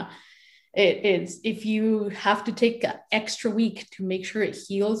 But it's, if you have to take an extra week to make sure it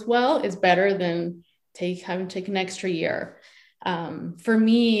heals well, is better than having to take an extra year. For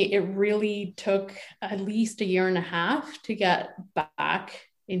me, it really took at least a year and a half to get back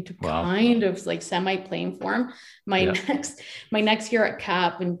into kind of like semi playing form. My next year at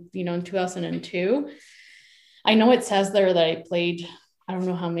CAP in 2002, I know it says there that I played, I don't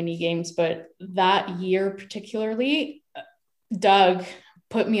know how many games, but that year particularly, Doug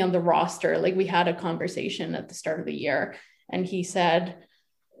put me on the roster. Like we had a conversation at the start of the year and he said,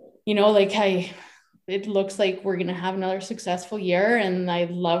 it looks like we're going to have another successful year. And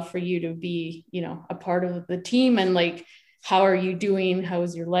I'd love for you to be, a part of the team. And like, how are you doing? How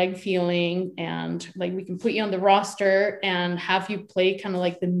is your leg feeling? And like, we can put you on the roster and have you play kind of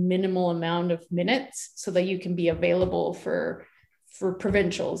like the minimal amount of minutes so that you can be available for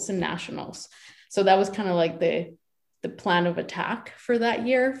provincials and nationals. So that was kind of like the plan of attack for that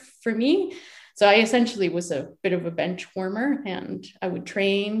year for me. So I essentially was a bit of a bench warmer and I would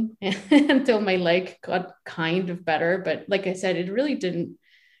train until my leg got kind of better. But like I said, it really didn't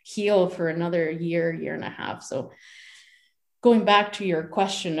heal for another year and a half. So going back to your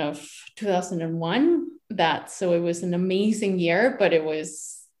question of 2001, so it was an amazing year, but it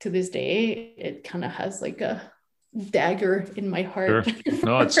was, to this day, it kind of has like a dagger in my heart. Sure.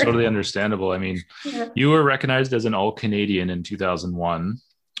 No, it's totally understandable. I mean, you were recognized as an all-Canadian in 2001,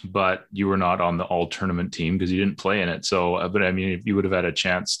 but you were not on the all-tournament team because you didn't play in it. So, but I mean, if you would have had a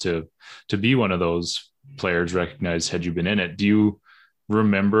chance to be one of those players recognized had you been in it. Do you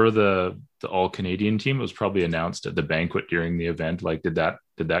remember the all-Canadian team? It was probably announced at the banquet during the event. Like, did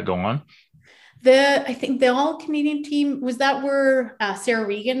that go on? I think the all-Canadian team, was that where Sarah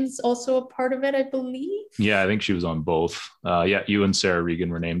Regan's also a part of it, I believe? Yeah, I think she was on both. You and Sarah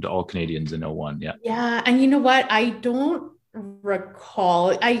Regan were named all-Canadians in 01. Yeah. Yeah. And you know what? I don't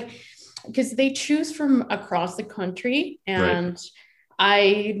recall. Because they choose from across the country and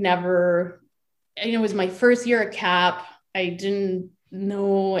I never, it was my first year at CAP. I didn't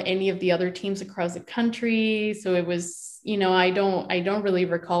know any of the other teams across the country. So it was, I don't really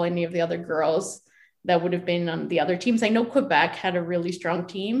recall any of the other girls that would have been on the other teams. I know Quebec had a really strong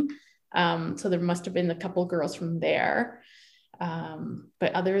team. So there must've been a couple girls from there.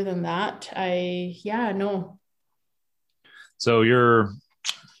 But other than that, no. So your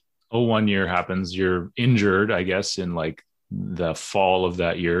 01 year happens, you're injured, I guess, in like the fall of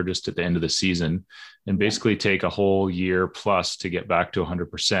that year, just at the end of the season, and basically take a whole year plus to get back to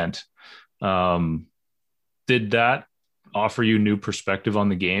 100%. Did that offer you new perspective on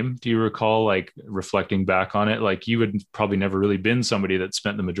the game? Do you recall, like, reflecting back on it? Like, you had probably never really been somebody that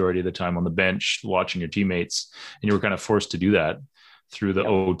spent the majority of the time on the bench watching your teammates, and you were kind of forced to do that through the Yep.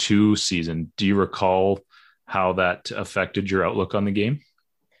 02 season. Do you recall how that affected your outlook on the game?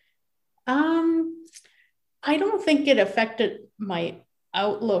 Um, I don't think it affected my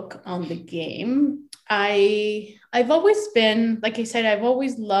outlook on the game. I've always been, like I said, I've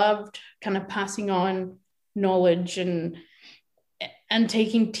always loved kind of passing on knowledge and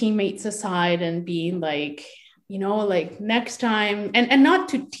taking teammates aside and being like, like next time, and not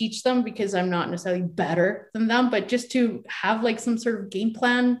to teach them because I'm not necessarily better than them, but just to have like some sort of game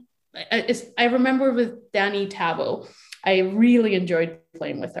plan. I remember with Danny Tabo, I really enjoyed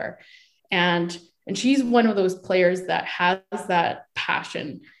playing with her. And she's one of those players that has that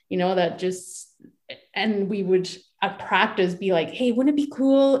passion, that just, and we would at practice be like, hey, wouldn't it be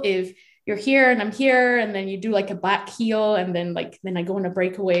cool if you're here and I'm here, and then you do like a back heel, and then I go on a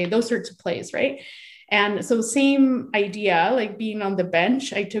breakaway, those sorts of plays, right? And so same idea, like being on the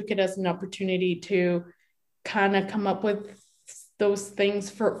bench, I took it as an opportunity to kind of come up with those things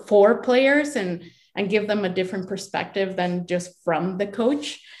for players and give them a different perspective than just from the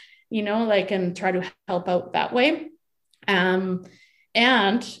coach, like, and try to help out that way. And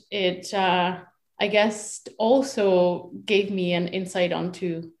it, I guess, also gave me an insight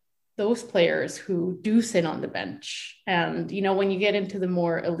onto those players who do sit on the bench. And, when you get into the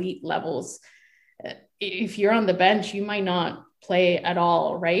more elite levels, if you're on the bench, you might not play at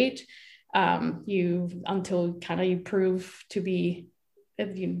all, right? You until kind of you prove to be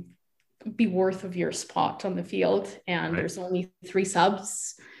worth of your spot on the field, and Right. there's only 3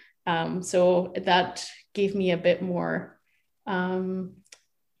 subs. So that gave me a bit more,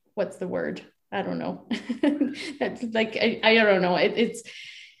 what's the word? I don't know. That's like, I don't know.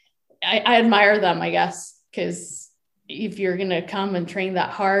 I admire them, I guess, because if you're going to come and train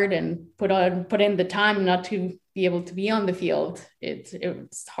that hard and put in the time not to be able to be on the field,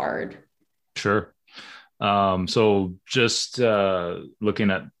 it's hard. Sure. So just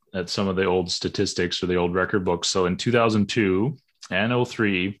looking at some of the old statistics or the old record books. So in 2002 and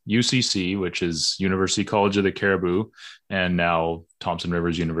 '03, UCC, which is University College of the Cariboo, and now Thompson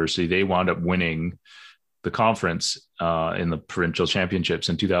Rivers University, they wound up winning the conference in the provincial championships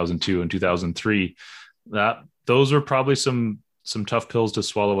in 2002 and 2003. Those were probably some tough pills to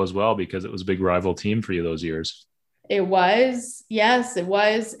swallow as well, because it was a big rival team for you those years. It was, yes, it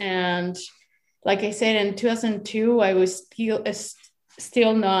was. And like I said, in 2002, I was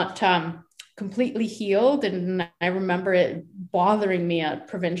still not completely healed. And I remember it bothering me at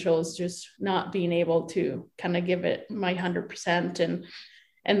provincials, just not being able to kind of give it my 100%,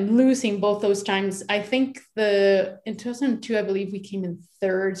 and losing both those times. I think in 2002, I believe we came in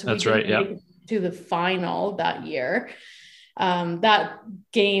third. So That's we right. didn't Yeah. make it to the final that year. That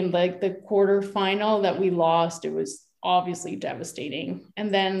game, like the quarterfinal that we lost, it was obviously devastating.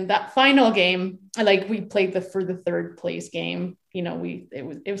 And then that final game, like we played for the third place game,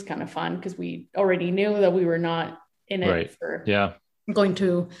 it was kind of fun because we already knew that we were not in it Right. for Yeah. going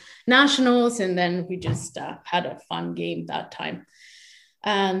to nationals. And then we just had a fun game that time.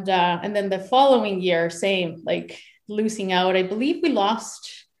 And then the following year, same, like losing out. I believe we lost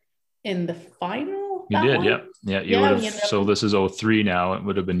in the final You that did. one. Yeah. Yeah. You would Yeah, have. we ended up, So this is '03 now. It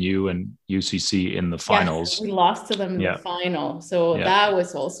would have been you and UCC in the yes, finals. we lost to them in the Yeah. final. So Yeah. that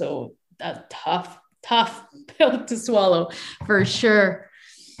was also a tough pill to swallow for sure.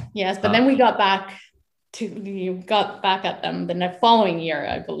 Yes, but then we got back at them the following year,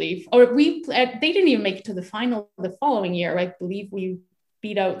 I believe. Or they didn't even make it to the final the following year. I believe we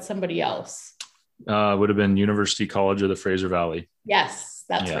beat out somebody else. Would have been University College of the Fraser Valley. Yes,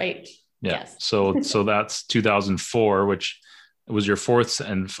 that's Yeah. right. Yeah. Yes. So that's 2004, which was your fourth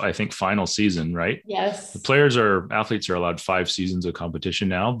and I think final season, right? Yes. Athletes are allowed 5 seasons of competition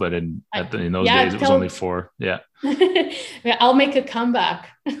now, but in those Yeah, days it was only 4. Yeah. I'll make a comeback.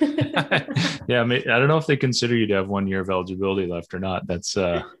 Yeah. I don't know if they consider you to have 1 year of eligibility left or not.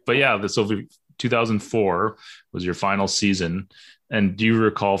 But yeah, so 2004 was your final season. And do you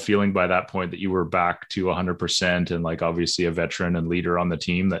recall feeling by that point that you were back to 100% and, like, obviously a veteran and leader on the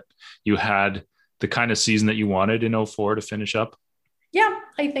team, that you had the kind of season that you wanted in '04 to finish up? Yeah,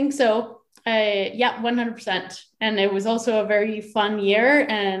 I think so. Yeah, 100%. And it was also a very fun year,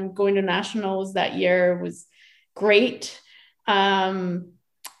 and going to nationals that year was great. And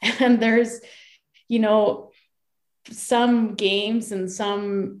there's, some games and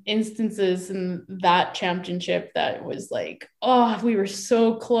some instances in that championship that was like, oh, we were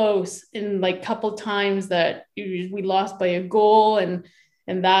so close, in like couple times that we lost by a goal, and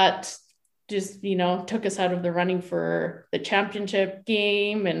that just, took us out of the running for the championship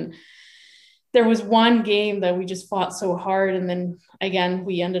game. And there was one game that we just fought so hard. And then again,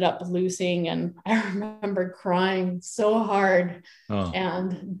 we ended up losing. And I remember crying so hard. Oh.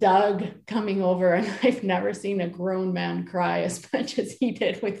 And Doug coming over, and I've never seen a grown man cry as much as he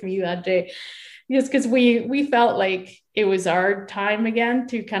did with me that day. Just because we felt like it was our time again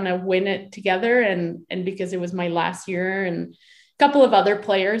to kind of win it together. And because it was my last year, and a couple of other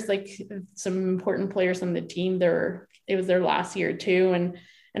players, like some important players on the team, it was their last year too.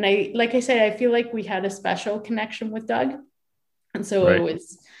 And I, like I said, I feel like we had a special connection with Doug. And so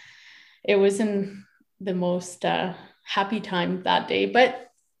it was in the most happy time that day. But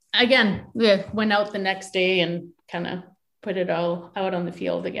again, we went out the next day and kind of put it all out on the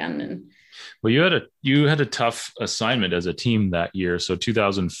field again. And well, you had a tough assignment as a team that year. So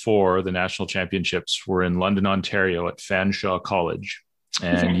 2004, the national championships were in London, Ontario at Fanshawe College.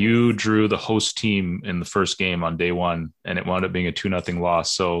 And you drew the host team in the first game on day one, and it wound up being a 2-0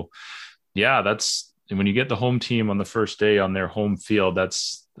 loss. So yeah, that's when you get the home team on the first day on their home field,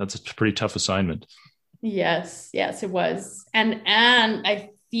 that's a pretty tough assignment. Yes, it was. And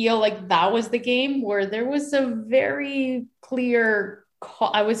I feel like that was the game where there was a very clear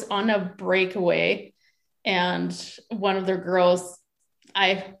call. I was on a breakaway, and one of their girls,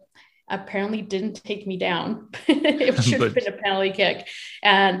 I apparently didn't take me down. It should have been a penalty kick.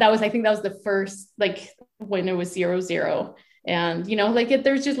 And I think that was the first, like when it was 0-0. And,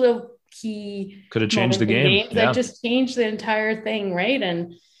 there's just little key. Could have changed the game. That just changed the entire thing. Right.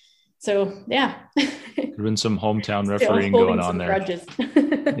 And so, yeah. Could have been some hometown refereeing going on there.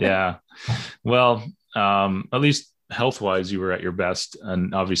 Yeah. Well, at least health-wise, you were at your best.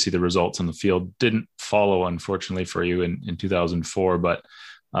 And obviously the results on the field didn't follow, unfortunately, for you in 2004. But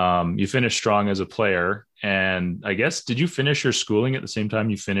you finished strong as a player. And I guess, did you finish your schooling at the same time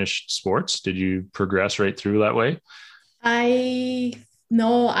you finished sports? Did you progress right through that way?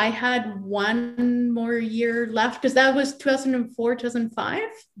 No, I had one more year left, because that was 2004, 2005.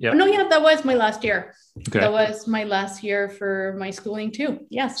 Yeah. No, yeah, that was my last year. Okay. That was my last year for my schooling too.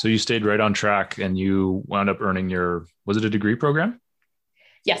 Yes. So you stayed right on track, and you wound up earning was it a degree program?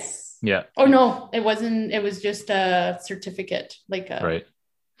 Yes. Yeah. Oh no, it wasn't. It was just a certificate, right.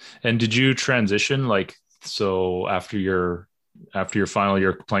 And did you transition, so after your final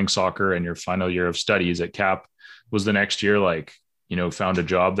year playing soccer and your final year of studies at CAP, was the next year found a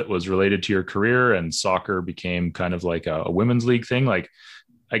job that was related to your career, and soccer became kind of like a women's league thing? I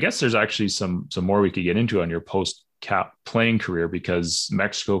guess there's actually some more we could get into on your post CAP playing career, because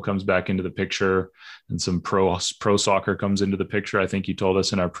Mexico comes back into the picture and some pro soccer comes into the picture. I think you told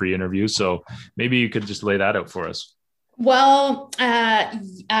us in our pre-interview. So maybe you could just lay that out for us. Well,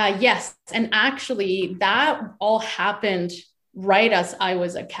 yes. And actually that all happened right as I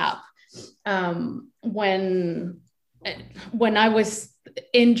was a CAP. When I was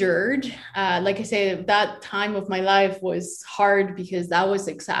injured, like I say, that time of my life was hard, because that was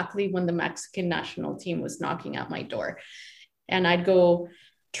exactly when the Mexican national team was knocking at my door. And I'd go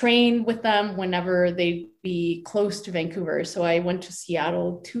train with them whenever they'd be close to Vancouver. So I went to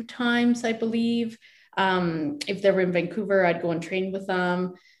Seattle 2 times, I believe. If they were in Vancouver, I'd go and train with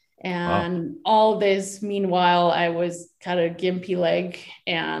them. And all this, meanwhile, I was kind of gimpy leg.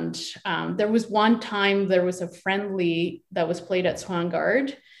 And there was one time there was a friendly that was played at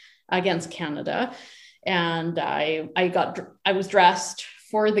Swangard against Canada. And I was dressed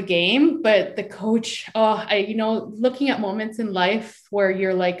for the game, but the coach, looking at moments in life where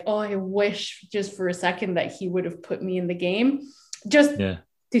you're like, oh, I wish just for a second that he would have put me in the game. Just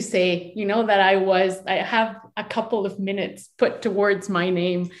to say, that I have a couple of minutes put towards my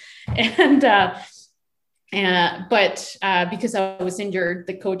name. But because I was injured,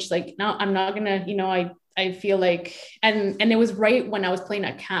 the coach no, I'm not gonna, I feel like, and it was right when I was playing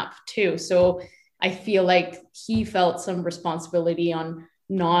at CAP too. So I feel like he felt some responsibility on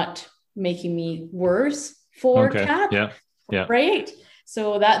not making me worse for CAP. Yeah. Right.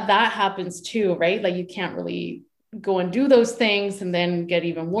 So that happens too, right? You can't really go and do those things and then get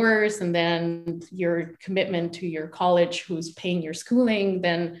even worse. And then your commitment to your college who's paying your schooling,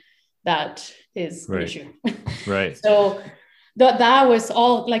 then that is an issue. Right. So that was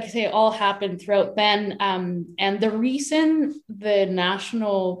all, like I say, all happened throughout then. And the reason the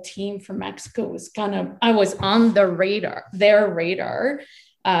national team for Mexico was I was on their radar,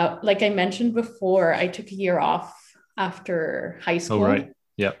 like I mentioned before, I took a year off after high school. Oh, right.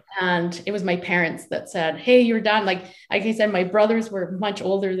 Yeah. And it was my parents that said, hey, you're done. Like I said, my brothers were much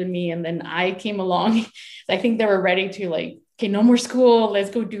older than me. And then I came along. I think they were ready to okay, no more school.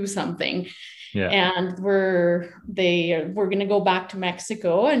 Let's go do something. Yeah. And we're going to go back to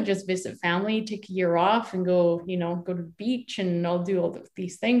Mexico and just visit family, take a year off and go, go to the beach, and I'll do all of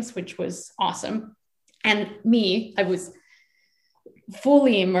these things, which was awesome. And I was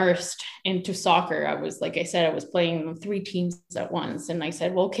fully immersed into soccer. I was, like I said, I was playing 3 teams at once. And I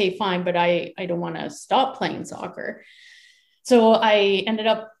said, well, okay, fine, but I don't want to stop playing soccer. So I ended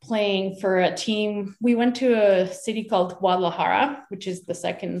up playing for a team. We went to a city called Guadalajara, which is the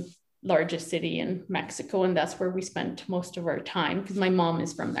second largest city in Mexico. And that's where we spent most of our time because my mom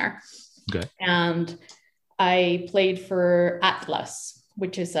is from there. Okay. And I played for Atlas,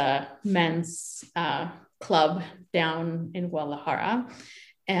 which is a men's club down in Guadalajara.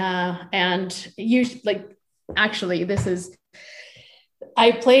 And actually,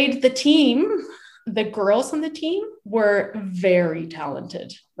 I played the team. The girls on the team were very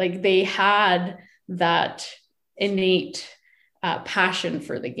talented. Like, they had that innate passion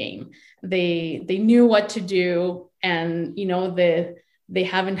for the game. They knew what to do, and they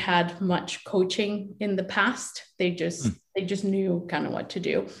haven't had much coaching in the past. They just knew kind of what to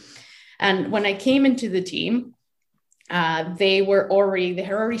do. And when I came into the team, they had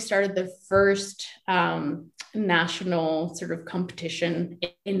already started the first national sort of competition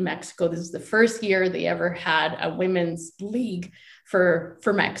in Mexico. This is the first year they ever had a women's league for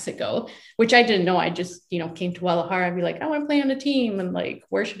Mexico, which I didn't know. I just, came to Guadalajara and be like, I want to play on a team, and like,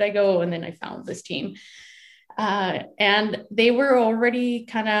 where should I go? And then I found this team. And they were already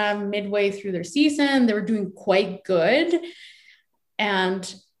kind of midway through their season. They were doing quite good.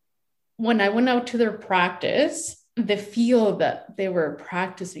 And when I went out to their practice, the field that they were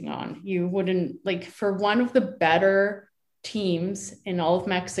practicing on, you wouldn't, like, for one of the better teams in all of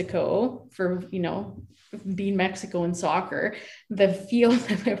Mexico, for, being Mexico in soccer, the field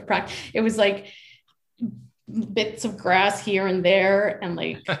that they practice, it was like bits of grass here and there, and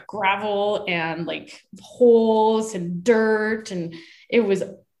like gravel, and like holes and dirt, and it was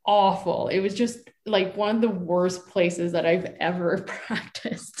awful. It was just like one of the worst places that I've ever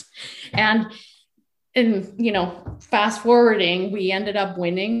practiced. And fast forwarding, we ended up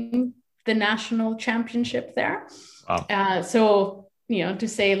winning the national championship there. Wow. So, to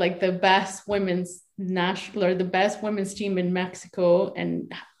say like the best women's team in Mexico,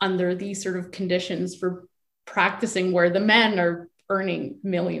 and under these sort of conditions for practicing, where the men are earning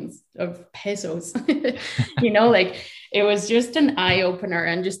millions of pesos, like, it was just an eye opener.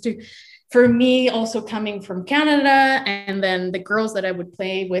 And for me, also coming from Canada, and then the girls that I would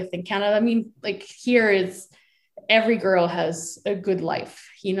play with in Canada, I mean, like, here is every girl has a good life,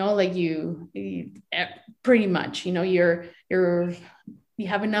 like you pretty much, you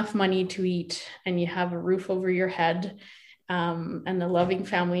have enough money to eat, and you have a roof over your head, and a loving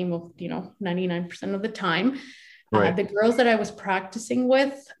family, 99% of the time. Right. The girls that I was practicing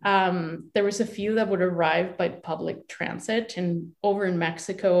with, there was a few that would arrive by public transit, and over in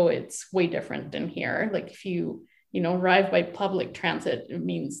Mexico, it's way different than here. Like, if you, arrive by public transit, it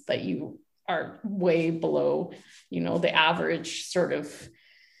means that you are way below, the average sort of,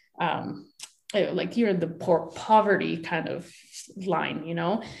 like, you're in the poverty kind of line,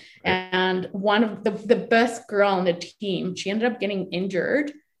 and one of the best girl on the team, she ended up getting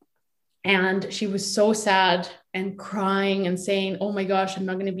injured. And she was so sad and crying and saying, oh my gosh, I'm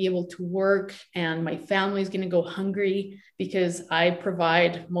not going to be able to work, and my family's going to go hungry because I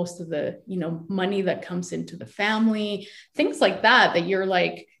provide most of the, money that comes into the family, things like that you're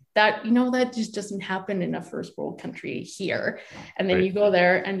like, that, that just doesn't happen in a first world country here. And then you go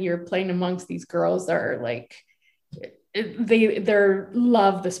there and you're playing amongst these girls that are like, they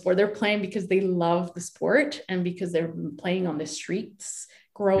love the sport. They're playing because they love the sport, and because they're playing on the streets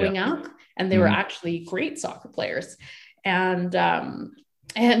growing up, and they were actually great soccer players. And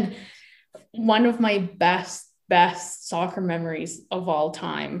one of my best soccer memories of all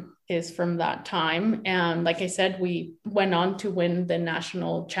time is from that time. And like I said, we went on to win the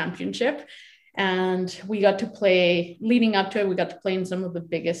national championship, and we got to play, leading up to it, we got to play in some of the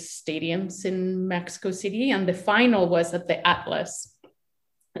biggest stadiums in Mexico City. And the final was at the Atlas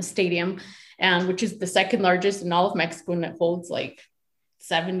Stadium, and which is the second largest in all of Mexico, and it holds like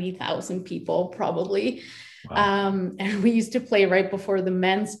 70,000 people probably. Wow. And we used to play right before the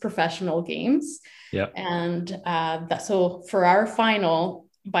men's professional games. Yeah. And so for our final,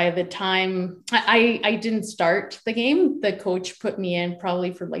 by the time I didn't start the game, the coach put me in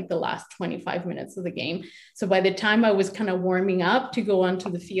probably for like the last 25 minutes of the game. So by the time I was kind of warming up to go onto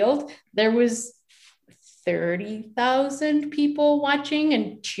the field, there was 30,000 people watching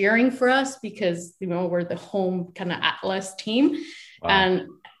and cheering for us because, we're the home kind of Atlas team. Wow.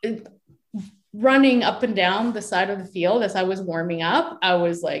 And running up and down the side of the field as I was warming up, I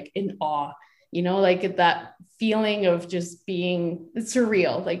was like in awe, like that feeling of just being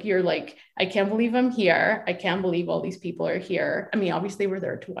surreal. Like you're like, I can't believe I'm here. I can't believe all these people are here. I mean, obviously we're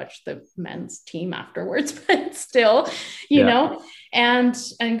there to watch the men's team afterwards, but still, and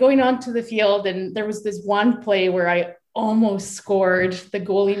going onto the field. And there was this one play where I almost scored. The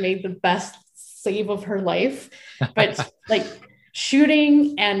goalie made the best save of her life, but like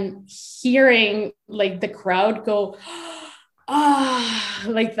shooting and hearing like the crowd go,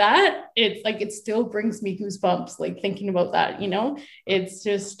 like that, it's like, it still brings me goosebumps, like thinking about that, it's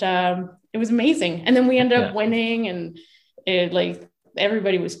just, it was amazing. And then we ended up winning, and it like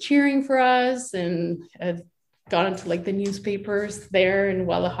everybody was cheering for us, and got into like the newspapers there in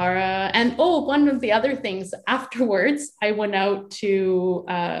Guadalajara. And one of the other things, afterwards, I went out to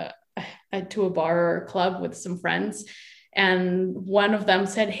a bar or club with some friends, and one of them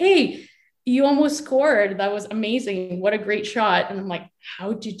said, "Hey, you almost scored. That was amazing. What a great shot." And I'm like,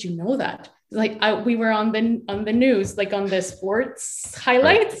 "How did you know that?" Like we were on the news, like on the sports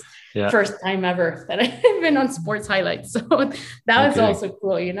highlights. Right. Yeah. First time ever that I've been on sports highlights. So that was also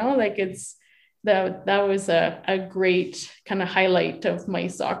cool, like that was a great kind of highlight of my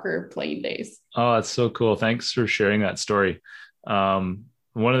soccer playing days. Oh, that's so cool. Thanks for sharing that story. One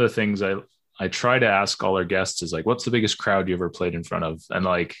of the things I try to ask all our guests is like, what's the biggest crowd you ever played in front of? And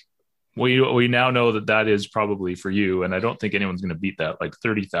like, we now know that is probably for you. And I don't think anyone's going to beat that, like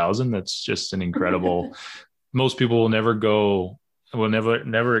 30,000. That's just an incredible, most people will never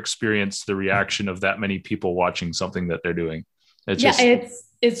experience the reaction of that many people watching something that they're doing.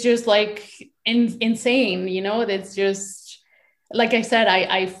 It's just like insane, it's just, like I said,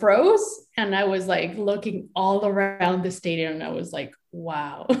 I froze, and I was like looking all around the stadium, and I was like,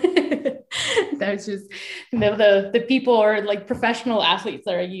 wow. That's just, the people are like professional athletes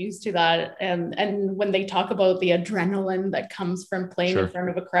that are used to that. And when they talk about the adrenaline that comes from playing in front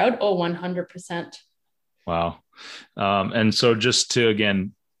of a crowd, 100%. Wow. And so just to,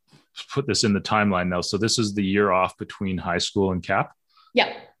 again, put this in the timeline now. So this is the year off between high school and CAP?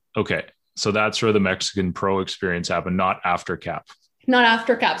 Yeah. Okay. So that's where the Mexican pro experience happened, not after CAP. Not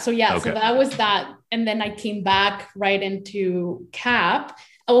after CAP. So yeah, okay. So that was that. And then I came back right into CAP.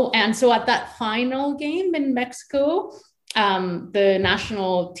 And so at that final game in Mexico, the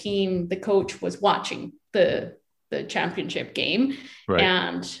national team, the coach was watching the championship game.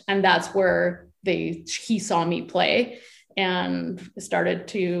 Right. And that's where he saw me play, and started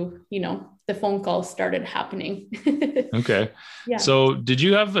to, the phone calls started happening. Okay. Yeah. So did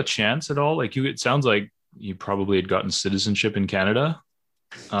you have a chance at all? Like it sounds like you probably had gotten citizenship in Canada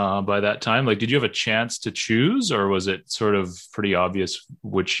by that time. Like, did you have a chance to choose, or was it sort of pretty obvious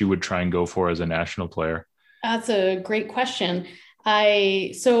which you would try and go for as a national player? That's a great question.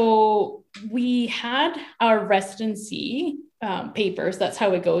 So we had our residency papers. That's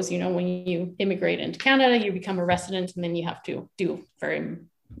how it goes. When you immigrate into Canada, you become a resident, and then you have to do very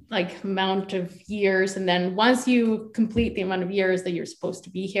like amount of years. And then once you complete the amount of years that you're supposed to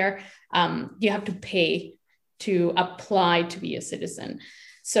be here, you have to pay to apply to be a citizen.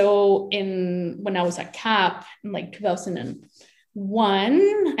 So when I was at CAP in like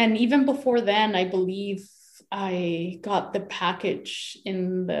 2001, and even before then, I believe I got the package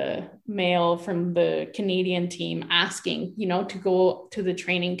in the mail from the Canadian team asking, to go to the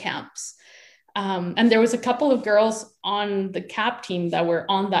training camps. And there was a couple of girls on the CAP team that were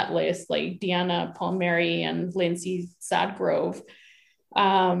on that list, like Diana Palmieri and Lindsay Sadgrove.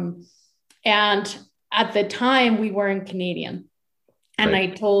 And at the time, we weren't Canadian. And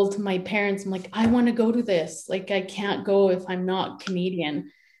right. I told my parents, I'm like, I want to go to this. Like, I can't go if I'm not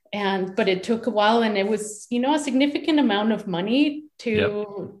Canadian. But it took a while, and it was, a significant amount of money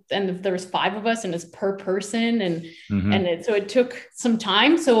and there was 5 of us, and it's per person. And so it took some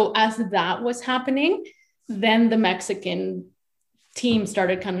time. So as that was happening, then the Mexican team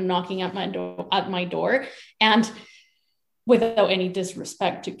started kind of knocking at my door. And without any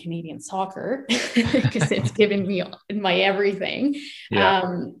disrespect to Canadian soccer, because it's given me my everything.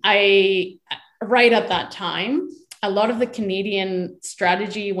 Right at that time, a lot of the Canadian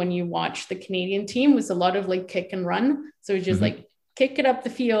strategy when you watch the Canadian team was a lot of like kick and run. So it's just like kick it up the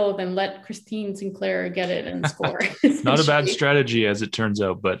field and let Christine Sinclair get it and score. Not a bad strategy, as it turns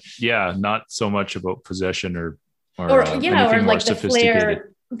out, but not so much about possession or anything or more like the flair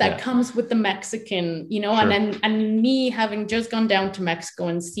that comes with the Mexican, sure. and me having just gone down to Mexico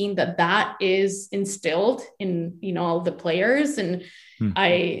and seen that is instilled in, all the players. And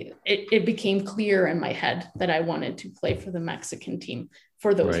it became clear in my head that I wanted to play for the Mexican team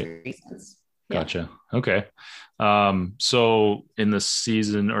for those reasons. Gotcha. Okay. So in the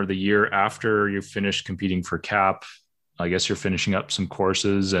season or the year after you finished competing for CAP, I guess you're finishing up some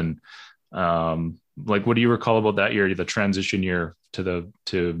courses, and Like, what do you recall about that year, the transition year to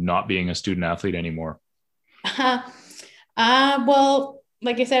not being a student athlete anymore? Well,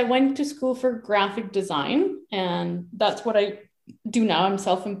 like I said, I went to school for graphic design, and that's what I do now. I'm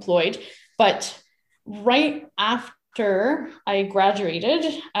self-employed. But right after I graduated,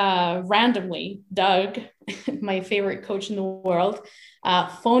 randomly, Doug, my favorite coach in the world,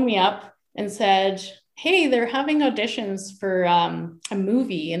 phoned me up and said, "Hey, they're having auditions for a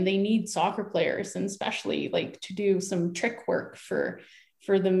movie, and they need soccer players, and especially like to do some trick work for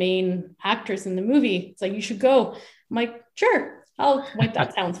the main actors in the movie. It's like, you should go." I'm like, "Sure, I'll like,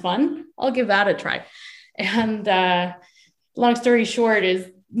 that sounds fun. I'll give that a try." And long story short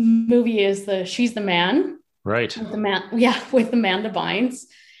is movie is the She's the Man. Right. With the man, yeah, with Amanda Bynes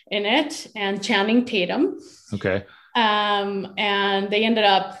in it and Channing Tatum. Okay. And they ended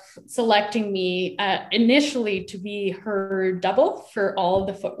up selecting me initially to be her double for all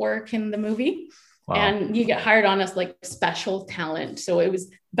the footwork in the movie. Wow. And you get hired on as like special talent. So it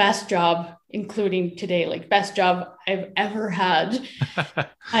was best job, including today, like best job I've ever had.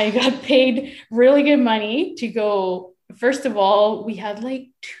 I got paid really good money to go. First of all, we had like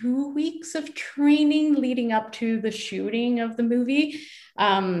 2 weeks of training leading up to the shooting of the movie.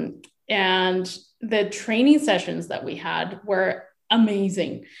 And the training sessions that we had were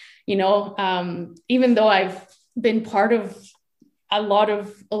amazing. Even though I've been part of a lot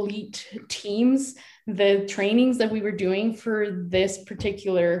of elite teams, the trainings that we were doing for this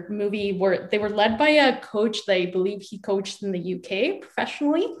particular movie they were led by a coach that I believe he coached in the UK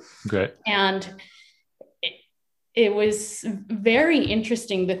professionally. Okay. And it was very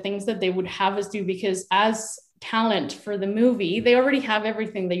interesting, the things that they would have us do, because as talent for the movie, they already have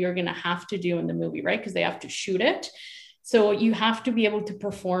everything that you're going to have to do in the movie, right? Because they have to shoot it. So you have to be able to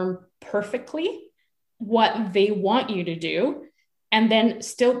perform perfectly what they want you to do, and then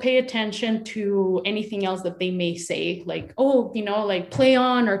still pay attention to anything else that they may say, like, oh, like play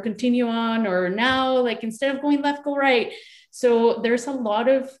on or continue on, or now, like instead of going left, go right. So there's a lot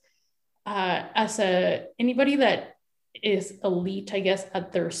of, anybody that is elite, I guess,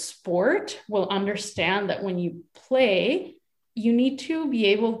 at their sport will understand that when you play, you need to be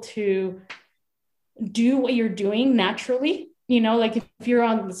able to do what you're doing naturally. Like if you're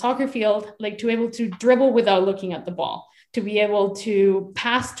on the soccer field, like to be able to dribble without looking at the ball, to be able to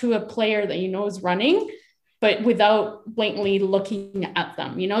pass to a player that is running, but without blatantly looking at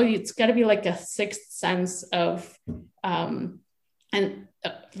them. It's got to be like a sixth sense of,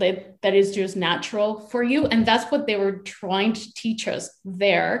 that is just natural for you. And that's what they were trying to teach us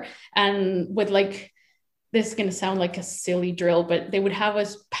there. And with like, this is going to sound like a silly drill, but they would have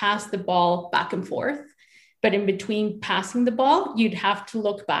us pass the ball back and forth. But in between passing the ball, you'd have to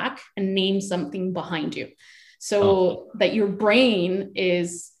look back and name something behind you, so that your brain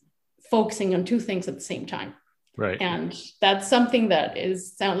is focusing on two things at the same time. Right. And that's something that it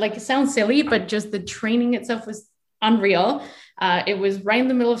sounds silly, but just the training itself was unreal. It was right in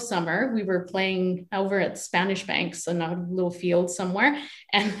the middle of summer. We were playing over at Spanish Banks in a little field somewhere,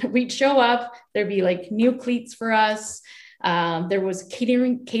 and we'd show up. There'd be like new cleats for us. There was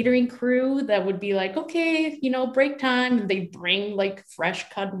catering crew that would be like, okay, break time. And they bring like fresh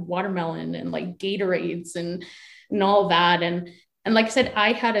cut watermelon and like Gatorades and all that. And like I said,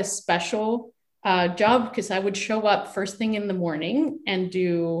 I had a special job because I would show up first thing in the morning and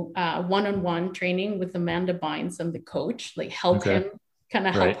do one-on-one training with Amanda Bynes and the coach, like help him kind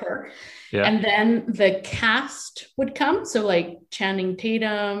of help her. Yeah. And then the cast would come. So like Channing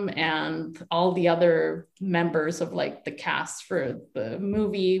Tatum and all the other members of like the cast for the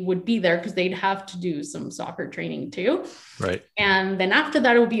movie would be there because they'd have to do some soccer training too. Right. And then after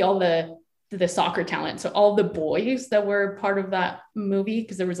that, it would be all the soccer talent. So all the boys that were part of that movie,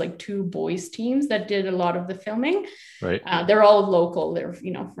 because there was like 2 boys teams that did a lot of the filming. Right. They're all local. They're,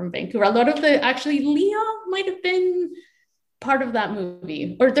 from Vancouver. A lot of actually Leah might've been part of that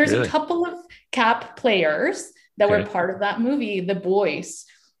movie, or there's a couple of Cap players that were part of that movie, the boys.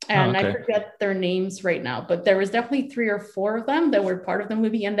 And I forget their names right now, but there was definitely 3 or 4 of them that were part of the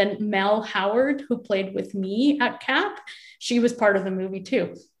movie. And then Mel Howard, who played with me at Cap, she was part of the movie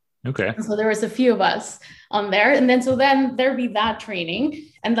too. Okay. And so there was a few of us on there. And then there'd be that training.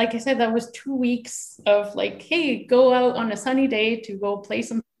 And like I said, that was 2 weeks of like, hey, go out on a sunny day to go play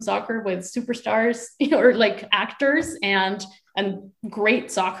some soccer with superstars, or like actors and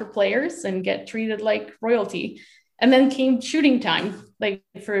great soccer players, and get treated like royalty. And then came shooting time, like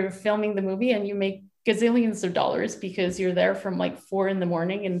for filming the movie, and you make gazillions of dollars because you're there from like 4 a.m.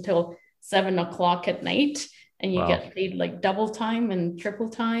 until 7 o'clock at night. and you get paid like double time and triple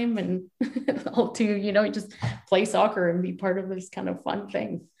time and all to, just play soccer and be part of this kind of fun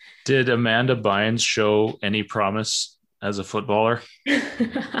thing. Did Amanda Bynes show any promise as a footballer?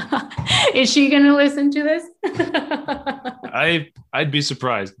 Is she going to listen to this? I'd be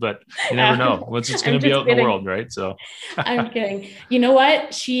surprised, but you never know. Once it's going to be out in the world, right? So I'm kidding. You know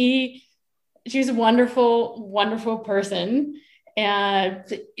what? She's a wonderful, wonderful person. And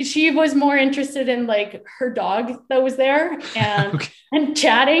she was more interested in like her dog that was there and and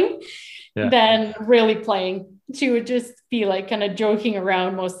chatting than really playing. She would just be like kind of joking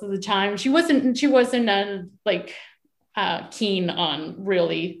around most of the time. She wasn't keen on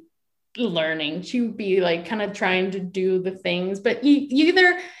really learning. She would be like kind of trying to do the things, but you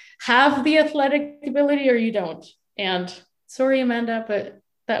either have the athletic ability or you don't. And sorry, Amanda, but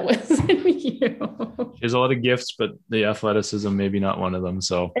that wasn't you. There's a lot of gifts, but the athleticism, maybe not one of them.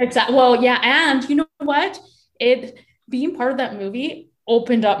 So exactly. Well, yeah. And you know what? Being part of that movie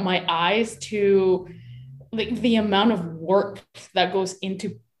opened up my eyes to like the amount of work that goes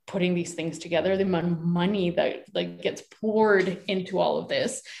into putting these things together, the amount of money that like gets poured into all of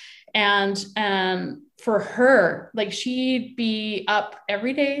this. And for her, like she'd be up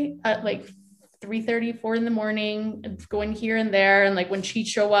every day at like 3:30, 4 in the morning, and going here and there. And like when she'd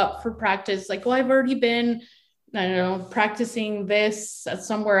show up for practice, like, oh, I've already been, I don't know, practicing this at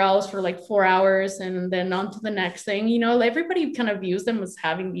somewhere else for like 4 hours and then on to the next thing. Everybody kind of views them as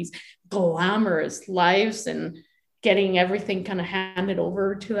having these glamorous lives and getting everything kind of handed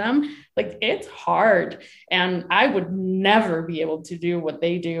over to them. Like it's hard. And I would never be able to do what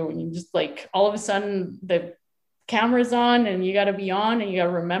they do. And you just like, all of a sudden the camera's on and you got to be on and you got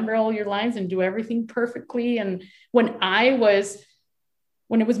to remember all your lines and do everything perfectly. And when it was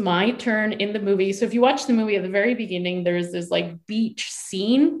my turn in the movie, so if you watch the movie at the very beginning, there's this like beach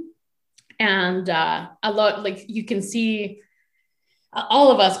scene and a lot, like you can see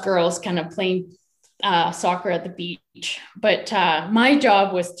all of us girls kind of playing soccer at the beach. But my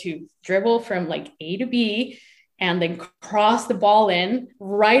job was to dribble from like A to B and then cross the ball in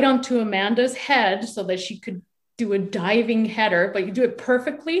right onto Amanda's head so that she could do a diving header, but you do it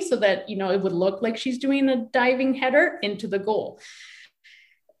perfectly so that, it would look like she's doing a diving header into the goal.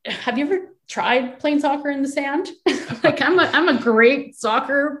 Have you ever tried playing soccer in the sand? Like I'm a great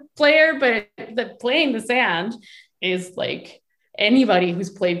soccer player, but playing the sand is like, anybody who's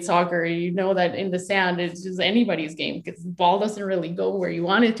played soccer, that in the sand, it's just anybody's game because the ball doesn't really go where you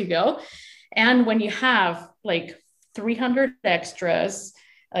want it to go. And when you have like 300 extras,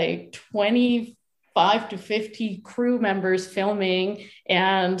 like 25 to 50 crew members filming,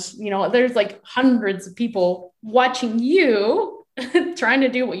 and, there's like hundreds of people watching you trying to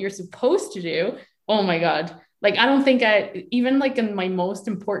do what you're supposed to do. Oh my God. Like, I don't think even like in my most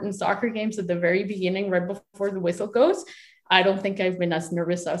important soccer games at the very beginning, right before the whistle goes, I don't think I've been as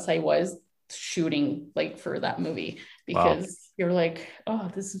nervous as I was shooting like for that movie, because you're like, oh,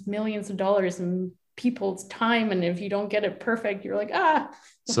 this is millions of dollars and people's time. And if you don't get it perfect, you're like,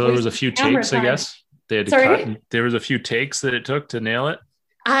 So there was a few takes, time. I guess they had to cut. There was a few takes that it took to nail it.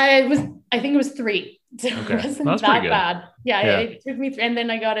 I think it was 3. So okay. It wasn't that bad. Yeah, it took me, and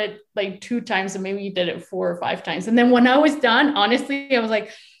then I got it like 2 times, and maybe you did it 4 or 5 times. And then when I was done, honestly, I was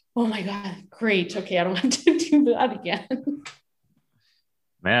like, oh my God, great. Okay, I don't have to do that again.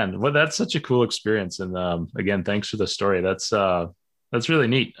 Man, well, that's such a cool experience. And again, thanks for the story. That's really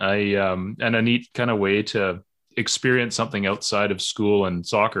neat. And a neat kind of way to experience something outside of school and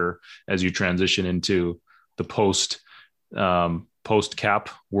soccer as you transition into the post cap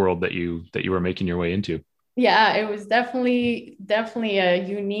world that you were making your way into. Yeah, it was definitely a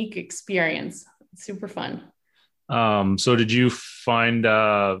unique experience. Super fun. So did you find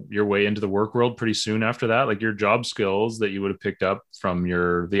your way into the work world pretty soon after that? Like your job skills that you would have picked up from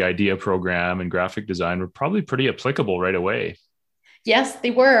the IDEA program and graphic design were probably pretty applicable right away. Yes,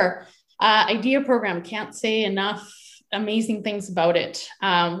 they were. IDEA program, can't say enough amazing things about it.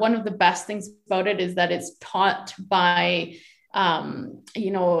 One of the best things about it is that it's taught by, by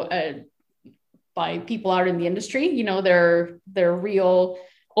people out in the industry. They're real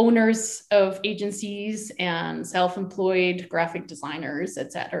owners of agencies and self-employed graphic designers,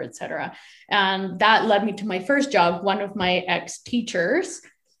 et cetera, et cetera. And that led me to my first job. One of my ex-teachers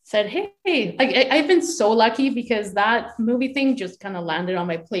said, hey, I've been so lucky because that movie thing just kind of landed on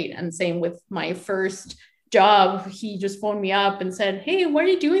my plate. And same with my first job, he just phoned me up and said, hey, what are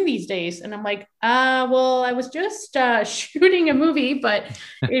you doing these days? And I'm like, well, I was just shooting a movie, but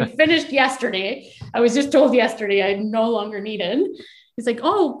it finished yesterday. I was just told yesterday I no longer needed. he's like,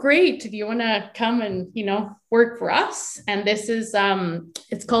 oh, great. Do you want to come and, work for us? And this is,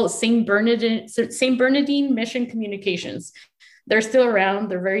 it's called St. Bernardine Mission Communications. They're still around.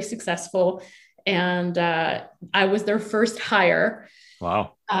 They're very successful. And I was their first hire.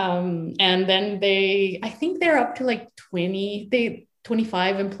 Wow. And then I think they're up to like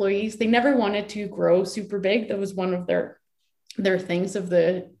 25 employees. They never wanted to grow super big. That was one of their things of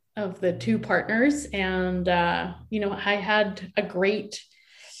the two partners. And, I had a great,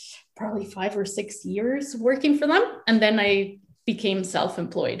 probably 5 or 6 years working for them. And then I became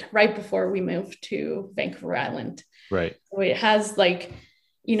self-employed right before we moved to Vancouver Island. Right. So it has like,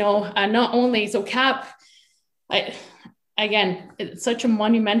 not only, so CAP, again, it's such a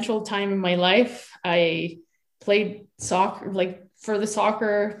monumental time in my life. I played soccer, like for the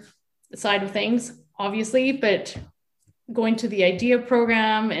soccer side of things, obviously, but going to the IDEA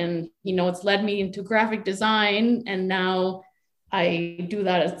program and, it's led me into graphic design. And now I do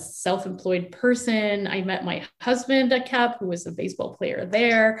that as a self-employed person. I met my husband at CAP, who was a baseball player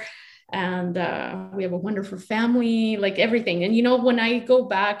there. And we have a wonderful family, like everything. And, when I go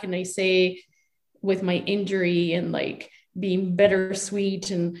back and I say with my injury and like being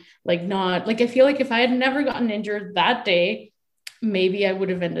bittersweet and like not, like I feel like if I had never gotten injured that day, maybe I would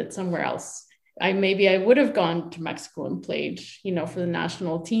have ended somewhere else. Maybe I would have gone to Mexico and played, for the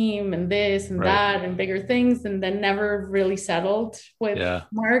national team and this and that and bigger things, and then never really settled with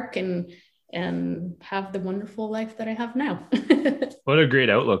Mark and have the wonderful life that I have now. What a great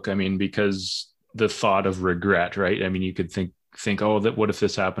outlook. I mean, because the thought of regret, right? I mean, you could think, oh, that what if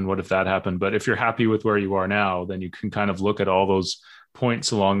this happened? What if that happened? But if you're happy with where you are now, then you can kind of look at all those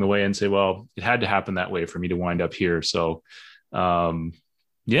points along the way and say, well, it had to happen that way for me to wind up here. So,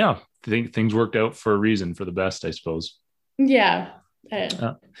 I think things worked out for a reason, for the best, I suppose. Yeah.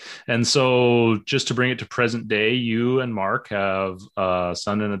 And so just to bring it to present day, you and Mark have a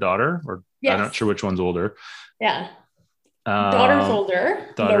son and a daughter, or yes. I'm not sure which one's older. Yeah. Daughter's older.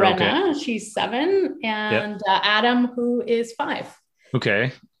 Lorena, okay. She's 7, and Adam, who is 5.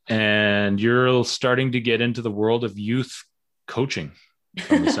 Okay. And you're starting to get into the world of youth coaching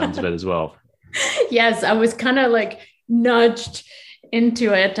from the sounds of it as well. Yes, I was kind of like nudged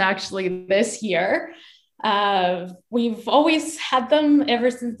into it actually this year. We've always had them ever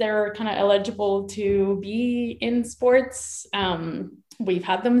since they were kind of eligible to be in sports. We've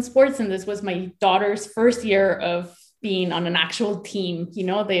had them in sports, and this was my daughter's first year of being on an actual team.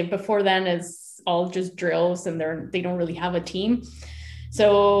 They before then is all just drills, and they don't really have a team.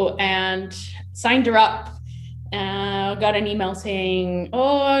 So, and signed her up. Got an email saying,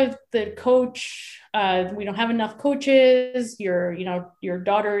 oh, the coach, we don't have enough coaches. Your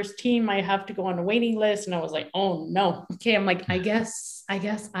daughter's team might have to go on a waiting list. And I was like, oh no. Okay. I'm like, I guess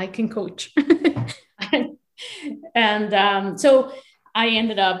I can coach. And so I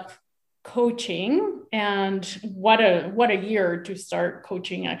ended up coaching, and what a year to start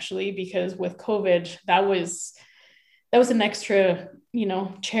coaching, actually, because with COVID, that was an extra,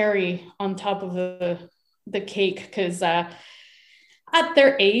 cherry on top of the cake, because at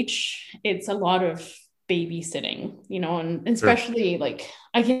their age, it's a lot of babysitting, and especially like,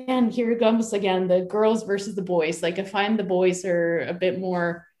 again, here comes again the girls versus the boys. Like I find the boys are a bit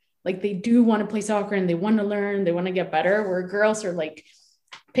more like, they do want to play soccer and they want to learn, they want to get better, where girls are like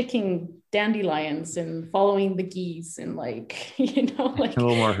picking dandelions and following the geese and like, like a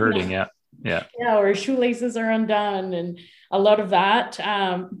little more herding. Yeah. Or shoelaces are undone and a lot of that.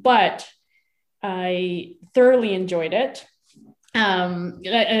 But I thoroughly enjoyed it.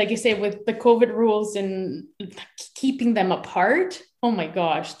 Like I say, with the COVID rules and keeping them apart, oh my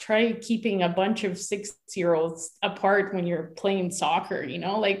gosh, try keeping a bunch of 6-year-olds apart when you're playing soccer,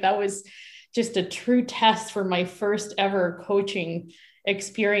 like that was just a true test for my first ever coaching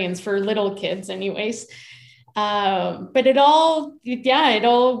experience for little kids anyways. But it all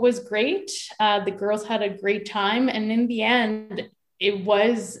was great. The girls had a great time. And in the end, it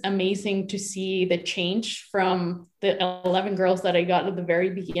was amazing to see the change from the 11 girls that I got at the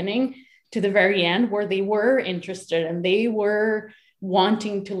very beginning to the very end, where they were interested and they were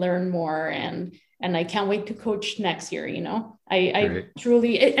wanting to learn more. And I can't wait to coach next year. I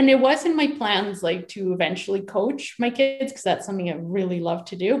truly, and it was in my plans, like to eventually coach my kids, because that's something I really love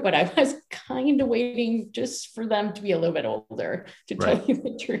to do. But I was kind of waiting just for them to be a little bit older, to tell you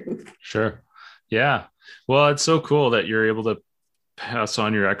the truth. Sure. Yeah. Well, it's so cool that you're able to pass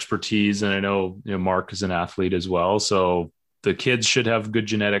on your expertise. And I know, Mark is an athlete as well. So the kids should have good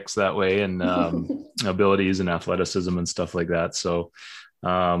genetics that way, and abilities and athleticism and stuff like that. So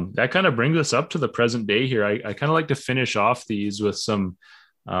that kind of brings us up to the present day here. I kind of like to finish off these with some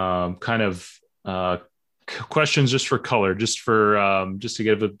kind of questions just for color, just to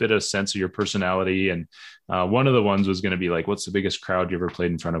give a bit of sense of your personality. And one of the ones was going to be like, what's the biggest crowd you ever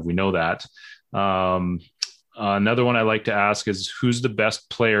played in front of? We know that. Another one I like to ask is, who's the best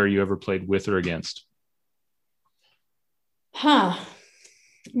player you ever played with or against? I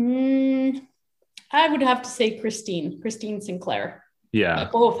would have to say Christine Sinclair. Yeah.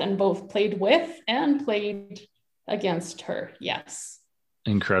 Both played with and played against her. Yes.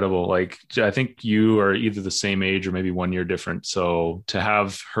 Incredible. Like, I think you are either the same age or maybe 1 year different. So to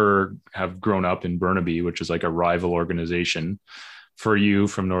have her have grown up in Burnaby, which is like a rival organization for you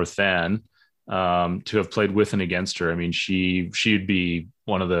from North Van, to have played with and against her. I mean, she'd be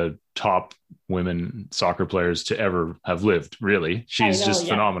one of the top women soccer players to ever have lived. Really. She's just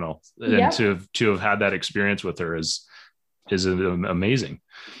phenomenal. And to have had that experience with her is amazing.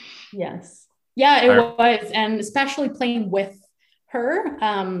 Yes. Yeah, it was. And especially playing with her,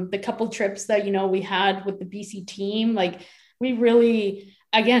 the couple trips that, we had with the BC team, like we really,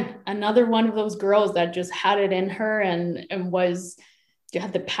 again, another one of those girls that just had it in her and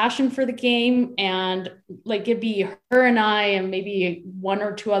had the passion for the game. And like, it'd be her and I, and maybe one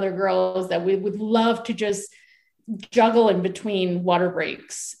or two other girls that we would love to just juggle in between water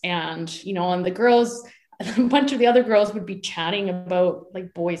breaks. And, and the girls, a bunch of the other girls would be chatting about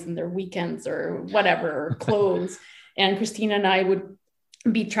like boys and their weekends or whatever, or clothes. And Christina and I would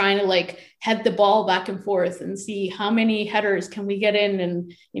be trying to like head the ball back and forth and see how many headers can we get in,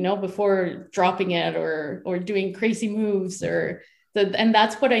 and, before dropping it or doing crazy moves and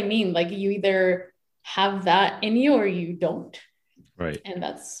that's what I mean. Like, you either have that in you or you don't. Right. And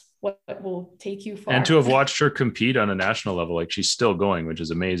that's what will take you far. And to have watched her compete on a national level, like she's still going, which is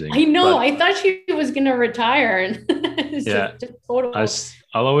amazing. I know. I thought she was going to retire. And yeah, just total.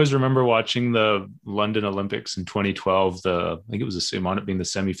 I'll always remember watching the London Olympics in 2012. I think it was the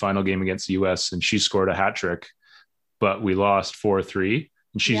semifinal game against the US, and she scored a hat trick, but we lost 4-3.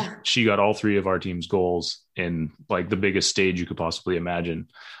 And she got all three of our team's goals in like the biggest stage you could possibly imagine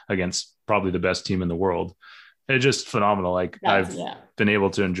against probably the best team in the world. It's just phenomenal. Like, I've been able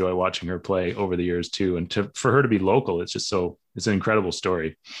to enjoy watching her play over the years too. And for her to be local, it's an incredible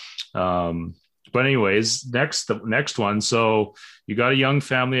story. But anyways, the next one. So you got a young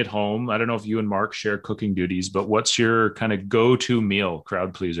family at home. I don't know if you and Mark share cooking duties, but what's your kind of go-to meal,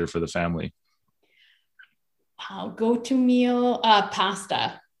 crowd pleaser for the family? Go-to meal,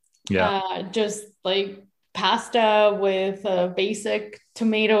 pasta. Yeah. Just like pasta with a basic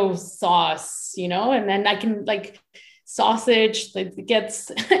tomato sauce, and then I can like sausage that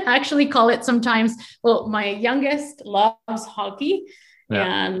gets, I actually call it sometimes, well, my youngest loves hockey,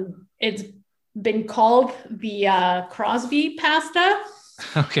 and it's been called the Crosby pasta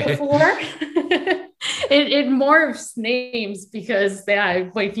before. It morphs names because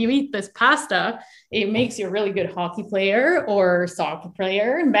if you eat this pasta, it makes you a really good hockey player or soccer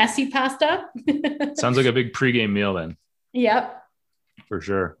player. Messy pasta. Sounds like a big pregame meal then. Yep. For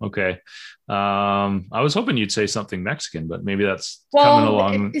sure. Okay. I was hoping you'd say something Mexican, but maybe that's coming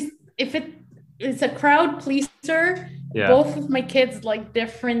along. If it's a crowd pleaser, both of my kids like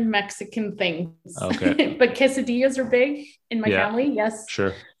different Mexican things. Okay. But quesadillas are big in my family. Yes.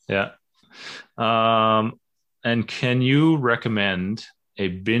 Sure. Yeah. And can you recommend a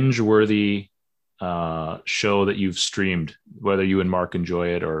binge-worthy show that you've streamed, whether you and Mark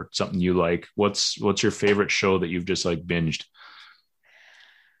enjoy it or something you like? What's your favorite show that you've just like binged?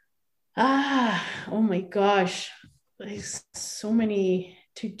 Oh my gosh, there's so many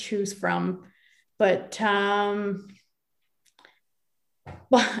to choose from, but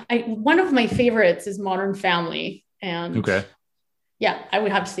one of my favorites is Modern Family, and I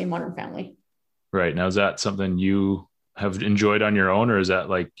would have to say Modern Family. Right. Now, is that something you have enjoyed on your own, or is that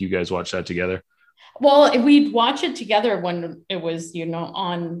like you guys watch that together? Well, we'd watch it together when it was,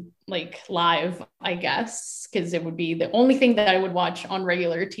 on like live, I guess, because it would be the only thing that I would watch on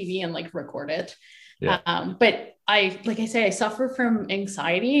regular TV and like record it. Yeah. But like I say, I suffer from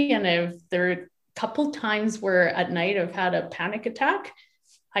anxiety, and if there are a couple times where at night I've had a panic attack,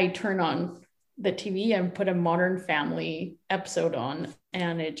 I turn on the TV and put a Modern Family episode on,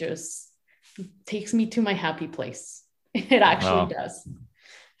 and it just takes me to my happy place. It actually does.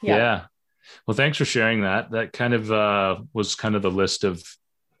 Yeah. Well, thanks for sharing that. That kind of was kind of the list of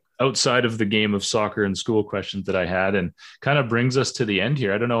outside of the game of soccer and school questions that I had, and kind of brings us to the end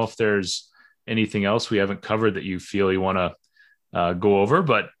here. I don't know if there's anything else we haven't covered that you feel you want to go over,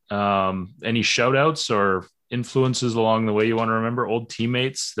 but any shout outs or influences along the way you want to remember, old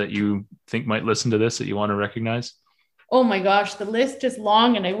teammates that you think might listen to this that you want to recognize? Oh my gosh, the list is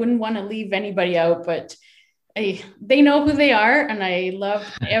long and I wouldn't want to leave anybody out, but they know who they are, and I loved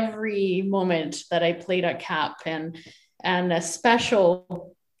every moment that I played at Cap, and a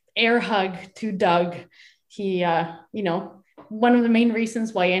special air hug to Doug. He, one of the main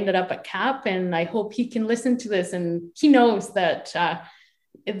reasons why I ended up at Cap, and I hope he can listen to this, and he knows that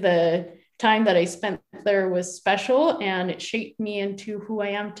the time that I spent there was special, and it shaped me into who I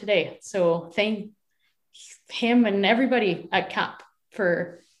am today. So thank him and everybody at Cap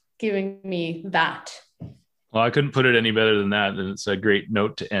for giving me that. Well, I couldn't put it any better than that. And it's a great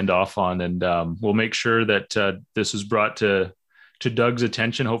note to end off on. And we'll make sure that this is brought to Doug's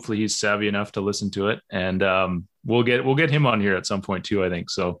attention. Hopefully he's savvy enough to listen to it. And we'll get him on here at some point too, I think.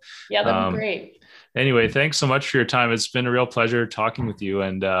 So yeah, that'd be great. Anyway, thanks so much for your time. It's been a real pleasure talking with you,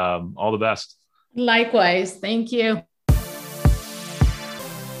 and all the best. Likewise. Thank you.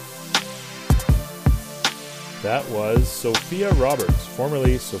 That was Sophia Roberts,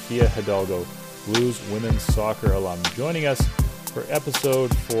 formerly Sophia Hidalgo, Blues women's soccer alum, joining us for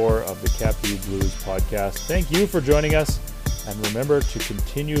episode 4 of the Capu Blues podcast. Thank you for joining us, and remember to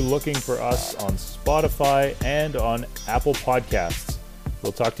continue looking for us on Spotify and on Apple Podcasts.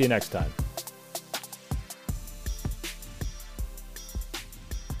 We'll talk to you next time.